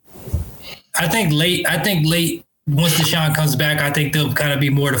season. I think late. Once DeShaun comes back, I think they'll kind of be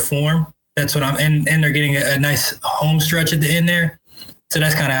more to form. That's what and they're getting a nice home stretch at the end there. So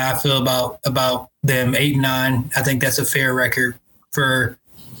that's kind of how I feel about them 8-9. I think that's a fair record for,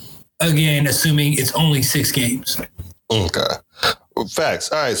 again, assuming it's only 6 games. Okay. Well,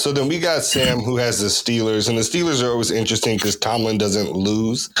 facts. All right. So then we got Sam, who has the Steelers, and the Steelers are always interesting because Tomlin doesn't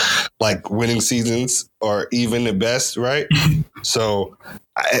lose like winning seasons or even the best, right? So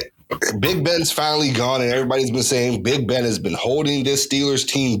Big Ben's finally gone, and everybody's been saying Big Ben has been holding this Steelers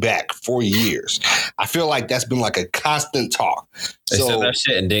team back for years. I feel like that's been like a constant talk. They said that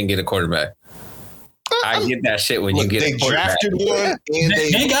shit and didn't get a quarterback. I get that shit when you get a quarterback. They drafted one and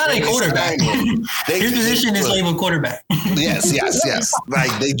they got a quarterback. His position is labeled quarterback. Yes.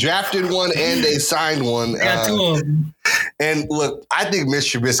 Like they drafted one and they signed one. They got 2 of them. And look, I think Mitch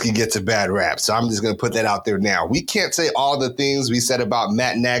Trubisky gets a bad rap, so I'm just going to put that out there now. We can't say all the things we said about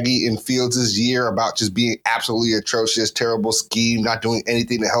Matt Nagy in Fields' year about just being absolutely atrocious, terrible scheme, not doing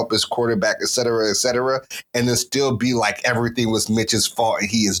anything to help his quarterback, et cetera, and then still be like everything was Mitch's fault and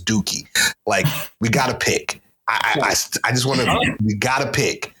he is dookie. Like, we got to pick. I just want to – we got to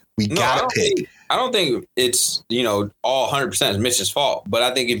pick. We got to pick. I don't think it's, all 100% is Mitch's fault. But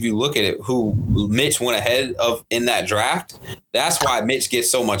I think if you look at it, who Mitch went ahead of in that draft, that's why Mitch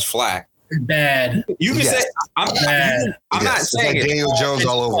gets so much flack. Bad. You can say, I'm not saying it's like Daniel Jones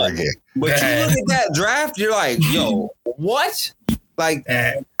all over again. But you look at that draft, you're like, yo, what? Like,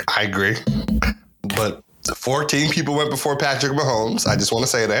 I agree. But 14 people went before Patrick Mahomes. I just want to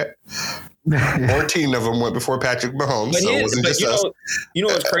say that. 14 of them went before Patrick Mahomes. So it wasn't just us. You know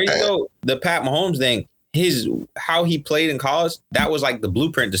what's crazy though? The Pat Mahomes thing, how he played in college, that was like the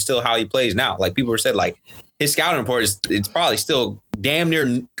blueprint to still how he plays now. Like people said, like his scouting report it's probably still damn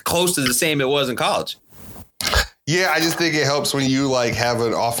near close to the same it was in college. Yeah, I just think it helps when you like have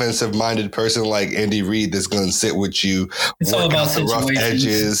an offensive minded person like Andy Reid that's going to sit with you, work out the rough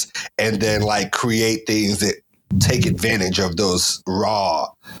edges, and then like create things that take advantage of those raw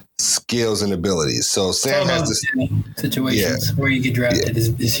skills and abilities. So Sam has this situations where you get drafted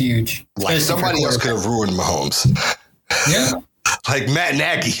is huge. Like somebody else could have ruined Mahomes. Yeah. Like Matt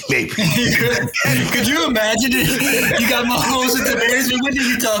Nagy, maybe. Could you imagine it? You got Mahomes at the Bears. When are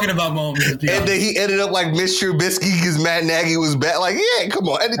you talking about Mahomes? And then he ended up like Mitch Trubisky because Matt Nagy was bad. Like, yeah, come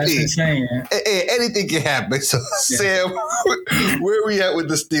on, anything. That's insane, anything can happen. So, Sam, where are we at with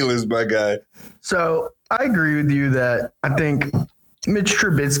the Steelers, my guy? So I agree with you that I think Mitch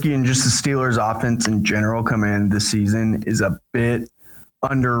Trubisky and just the Steelers offense in general coming into the season is a bit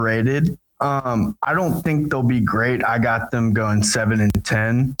underrated. I don't think they'll be great. I got them going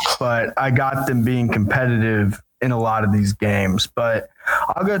 7-10, but I got them being competitive in a lot of these games. But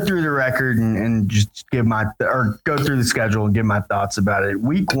I'll go through the record and just give go through the schedule and give my thoughts about it.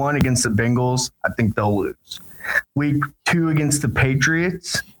 Week 1 against the Bengals, I think they'll lose. Week 2 against the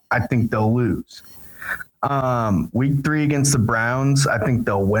Patriots, I think they'll lose. Week 3 against the Browns, I think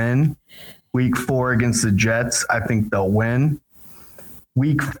they'll win. Week 4 against the Jets, I think they'll win.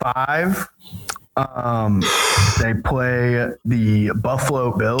 Week 5, they play the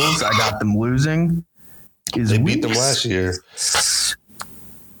Buffalo Bills. I got them losing. They beat them last year.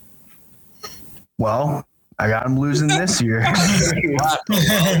 Well, I got them losing this year.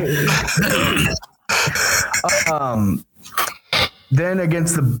 Then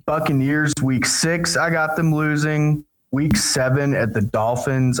against the Buccaneers, week 6, I got them losing. Week 7 at the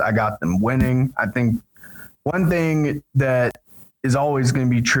Dolphins, I got them winning. I think one thing that is always going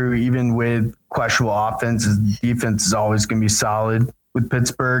to be true, even with questionable offense, is defense is always going to be solid with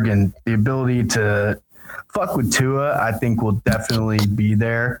Pittsburgh, and the ability to fuck with Tua, I think, will definitely be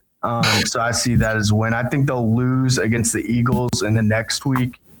there. So I see that as a win. I think they'll lose against the Eagles in the next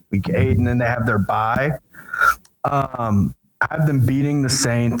week, week 8, and then they have their bye. I have them beating the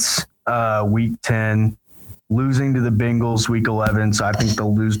Saints week 10, losing to the Bengals week 11. So I think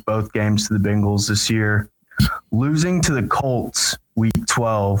they'll lose both games to the Bengals this year. Losing to the Colts week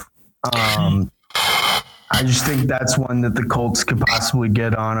 12. I just think that's one that the Colts could possibly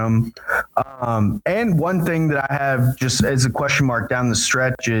get on them. And one thing that I have just as a question mark down the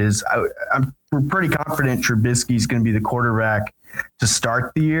stretch is I'm pretty confident Trubisky's going to be the quarterback to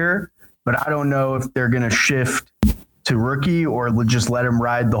start the year, but I don't know if they're going to shift to rookie or just let him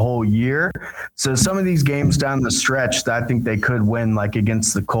ride the whole year. So some of these games down the stretch that I think they could win, like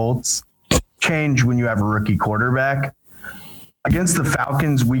against the Colts, change when you have a rookie quarterback. Against the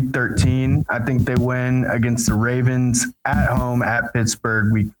Falcons, week 13, I think they win. Against the Ravens, at home, at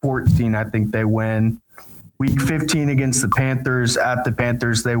Pittsburgh, week 14, I think they win. Week 15 against the Panthers, at the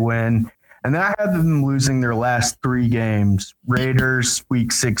Panthers, they win. And then I have them losing their last 3 games. Raiders,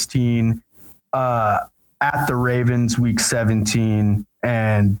 week 16, at the Ravens, week 17,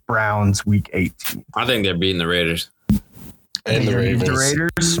 and Browns, week 18. I think they're beating the Raiders. And the Ravens. The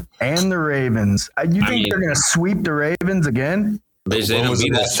Raiders and the Ravens. You think they're going to sweep the Ravens again? They When was the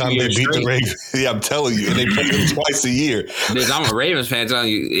beat last time they beat the Ravens? Yeah, I'm telling you. And they play them twice a year. I'm a Ravens fan telling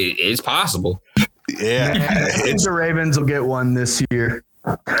you it's possible. Yeah. I think the Ravens will get one this year.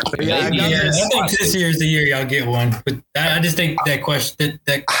 But I think this year is the year y'all get one. But I just think that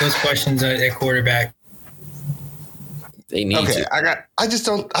those questions at quarterback. They need to. I just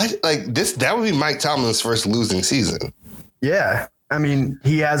don't like this. That would be Mike Tomlin's first losing season. Yeah. I mean,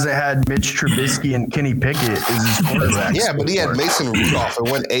 he hasn't had Mitch Trubisky and Kenny Pickett as his quarterback. Yeah, but he had Mason Rudolph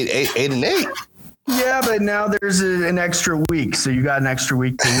and went 8-8. Yeah, but now there's an extra week, so you got an extra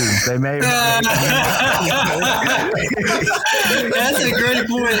week to lose. They may. That's a great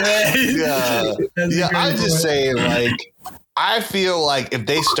point, man. I'm just saying, like, I feel like if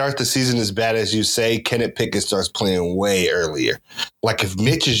they start the season as bad as you say, Kenneth Pickett starts playing way earlier. Like, if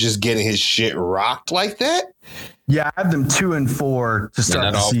Mitch is just getting his shit rocked like that. Yeah, I have them 2-4 to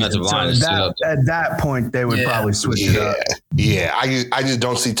start the season. So at that point, they would probably switch it up. Yeah, I just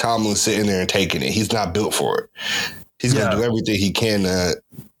don't see Tomlin sitting there and taking it. He's not built for it. He's going to do everything he can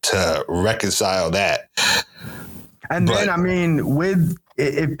to reconcile that. And then, I mean,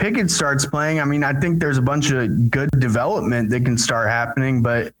 if Pickett starts playing, I mean, I think there's a bunch of good development that can start happening,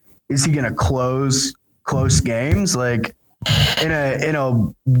 but is he going to close close games? Like in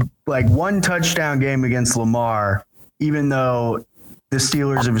a like one touchdown game against Lamar, even though the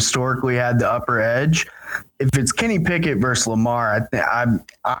Steelers have historically had the upper edge, if it's Kenny Pickett versus Lamar, I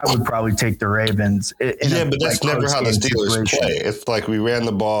would probably take the Ravens. But that's never how the Steelers play. It's like we ran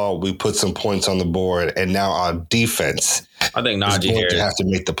the ball, we put some points on the board, and now our defense I think Najee Harris have to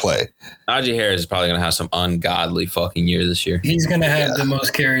make the play. Najee Harris is probably going to have some ungodly fucking year this year. He's going to have the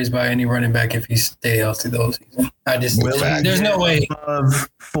most carries by any running back if he stays healthy the whole season. There's no way. Of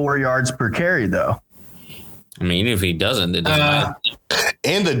 4 yards per carry, though. I mean, even if he doesn't, it doesn't matter.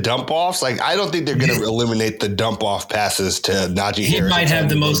 And the dump offs, like I don't think they're going to eliminate the dump off passes to Najee Harris. He might have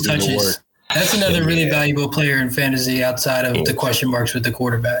the most touches. That's another really valuable player in fantasy outside of the question marks with the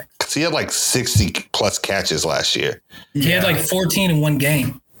quarterback. Because he had like 60 plus catches last year. He had like 14 in one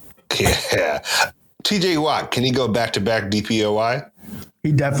game. Yeah. TJ Watt, can he go back to back DPOY?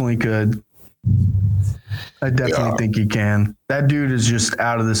 He definitely could. I definitely think he can. That dude is just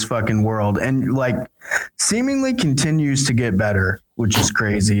out of this fucking world and like seemingly continues to get better, which is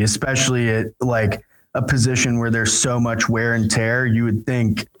crazy, especially at like a position where there's so much wear and tear. You would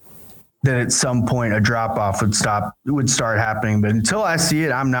think that at some point a drop off would start happening. But until I see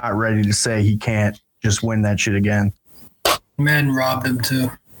it, I'm not ready to say he can't just win that shit again. Madden robbed him too.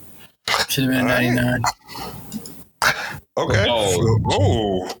 Should have been 99. Okay.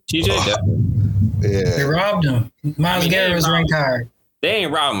 TJ definitely. Yeah. They robbed him. Myles Garrett was ranked higher. They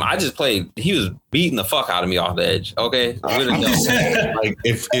ain't robbed him. I just played. He was beating the fuck out of me off the edge. Okay, I'm just saying, like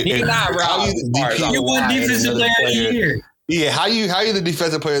if not robbed, you won defensive player of the year. Yeah, how you the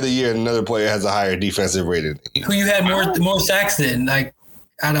defensive player of the year and another player has a higher defensive rating? Who you had more sacks than? Like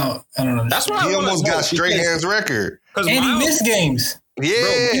I don't know. That's why he almost got Strahan's record. And he missed games. Yeah,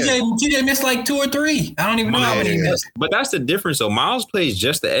 TJ missed like 2 or 3. I don't even know how many he missed. But that's the difference. So Miles plays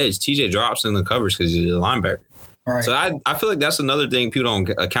just the edge. TJ drops in the coverage because he's a linebacker. Right. So I feel like that's another thing people don't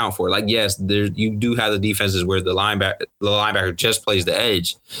account for. Like, yes, you do have the defenses where the linebacker just plays the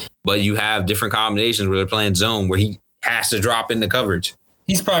edge, but you have different combinations where they're playing zone where he has to drop in the coverage.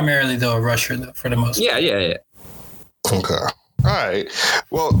 He's primarily though a rusher though for the most part. Yeah. Okay. All right.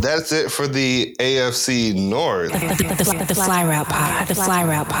 Well, that's it for the AFC North. The Fly Route Pod. The Fly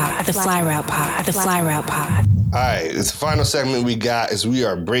Route Pod. The Fly Route Pod. The Fly Route Pod. All right, it's the final segment we got is we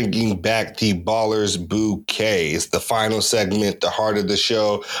are bringing back the Ballers Bouquet. It's the final segment, the heart of the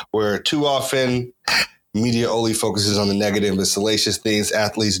show, where too often media only focuses on the negative and salacious things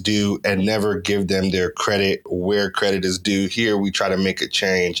athletes do and never give them their credit where credit is due. Here, we try to make a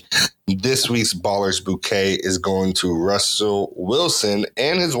change. This week's Ballers Bouquet is going to Russell Wilson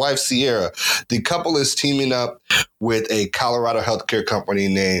and his wife, Ciara. The couple is teaming up with a Colorado healthcare company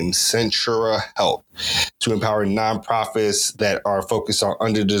named Centura Health to empower nonprofits that are focused on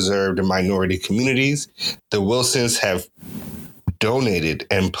underdeserved and minority communities. The Wilsons have donated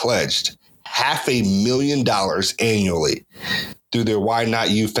and pledged $500,000 annually through their Why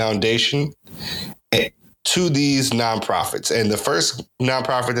Not You Foundation to these nonprofits. And the first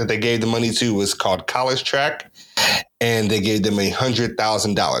nonprofit that they gave the money to was called College Track, and they gave them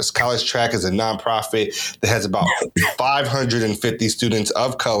 $100,000. College Track is a nonprofit that has about 550 students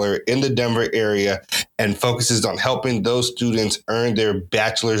of color in the Denver area and focuses on helping those students earn their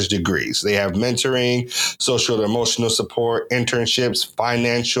bachelor's degrees. They have mentoring, social and emotional support, internships,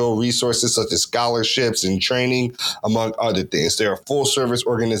 financial resources such as scholarships and training, among other things. They're a full-service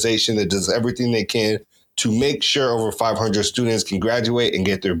organization that does everything they can to make sure over 500 students can graduate and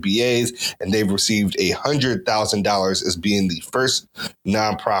get their BAs, and they've received $100,000 as being the first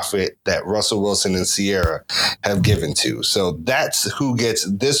nonprofit that Russell Wilson and Ciara have given to. So that's who gets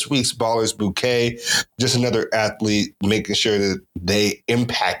this week's Ballers Bouquet. Just another athlete making sure that they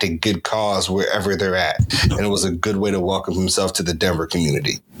impact a good cause wherever they're at. And it was a good way to welcome himself to the Denver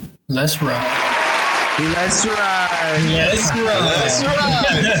community. Let's ride. Let's ride. Let's ride. Let's ride.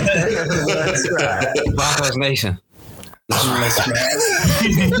 Let's ride. Broncos Nation. Let's ride.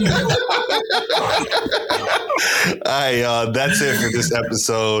 All right, y'all. That's it for this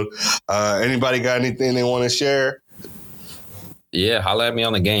episode. Anybody got anything they want to share? Yeah, holla at me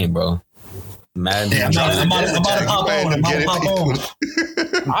on the game, bro. Madden. Yeah, I'm about to pop on.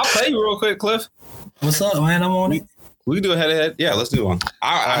 I'll play you real quick, Cliff. What's up, man? I'm on it. We can do a head-to-head. Yeah, let's do one.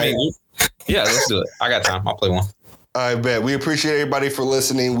 I mean, yeah, let's do it. I got time. I'll play one. I bet. We appreciate everybody for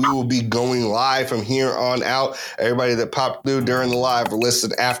listening. We will be going live from here on out. Everybody that popped through during the live or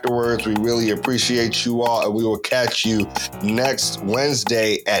listened afterwards, we really appreciate you all. And we will catch you next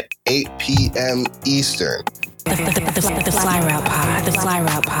Wednesday at 8 p.m. Eastern. The Fly Route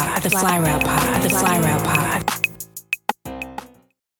Pod.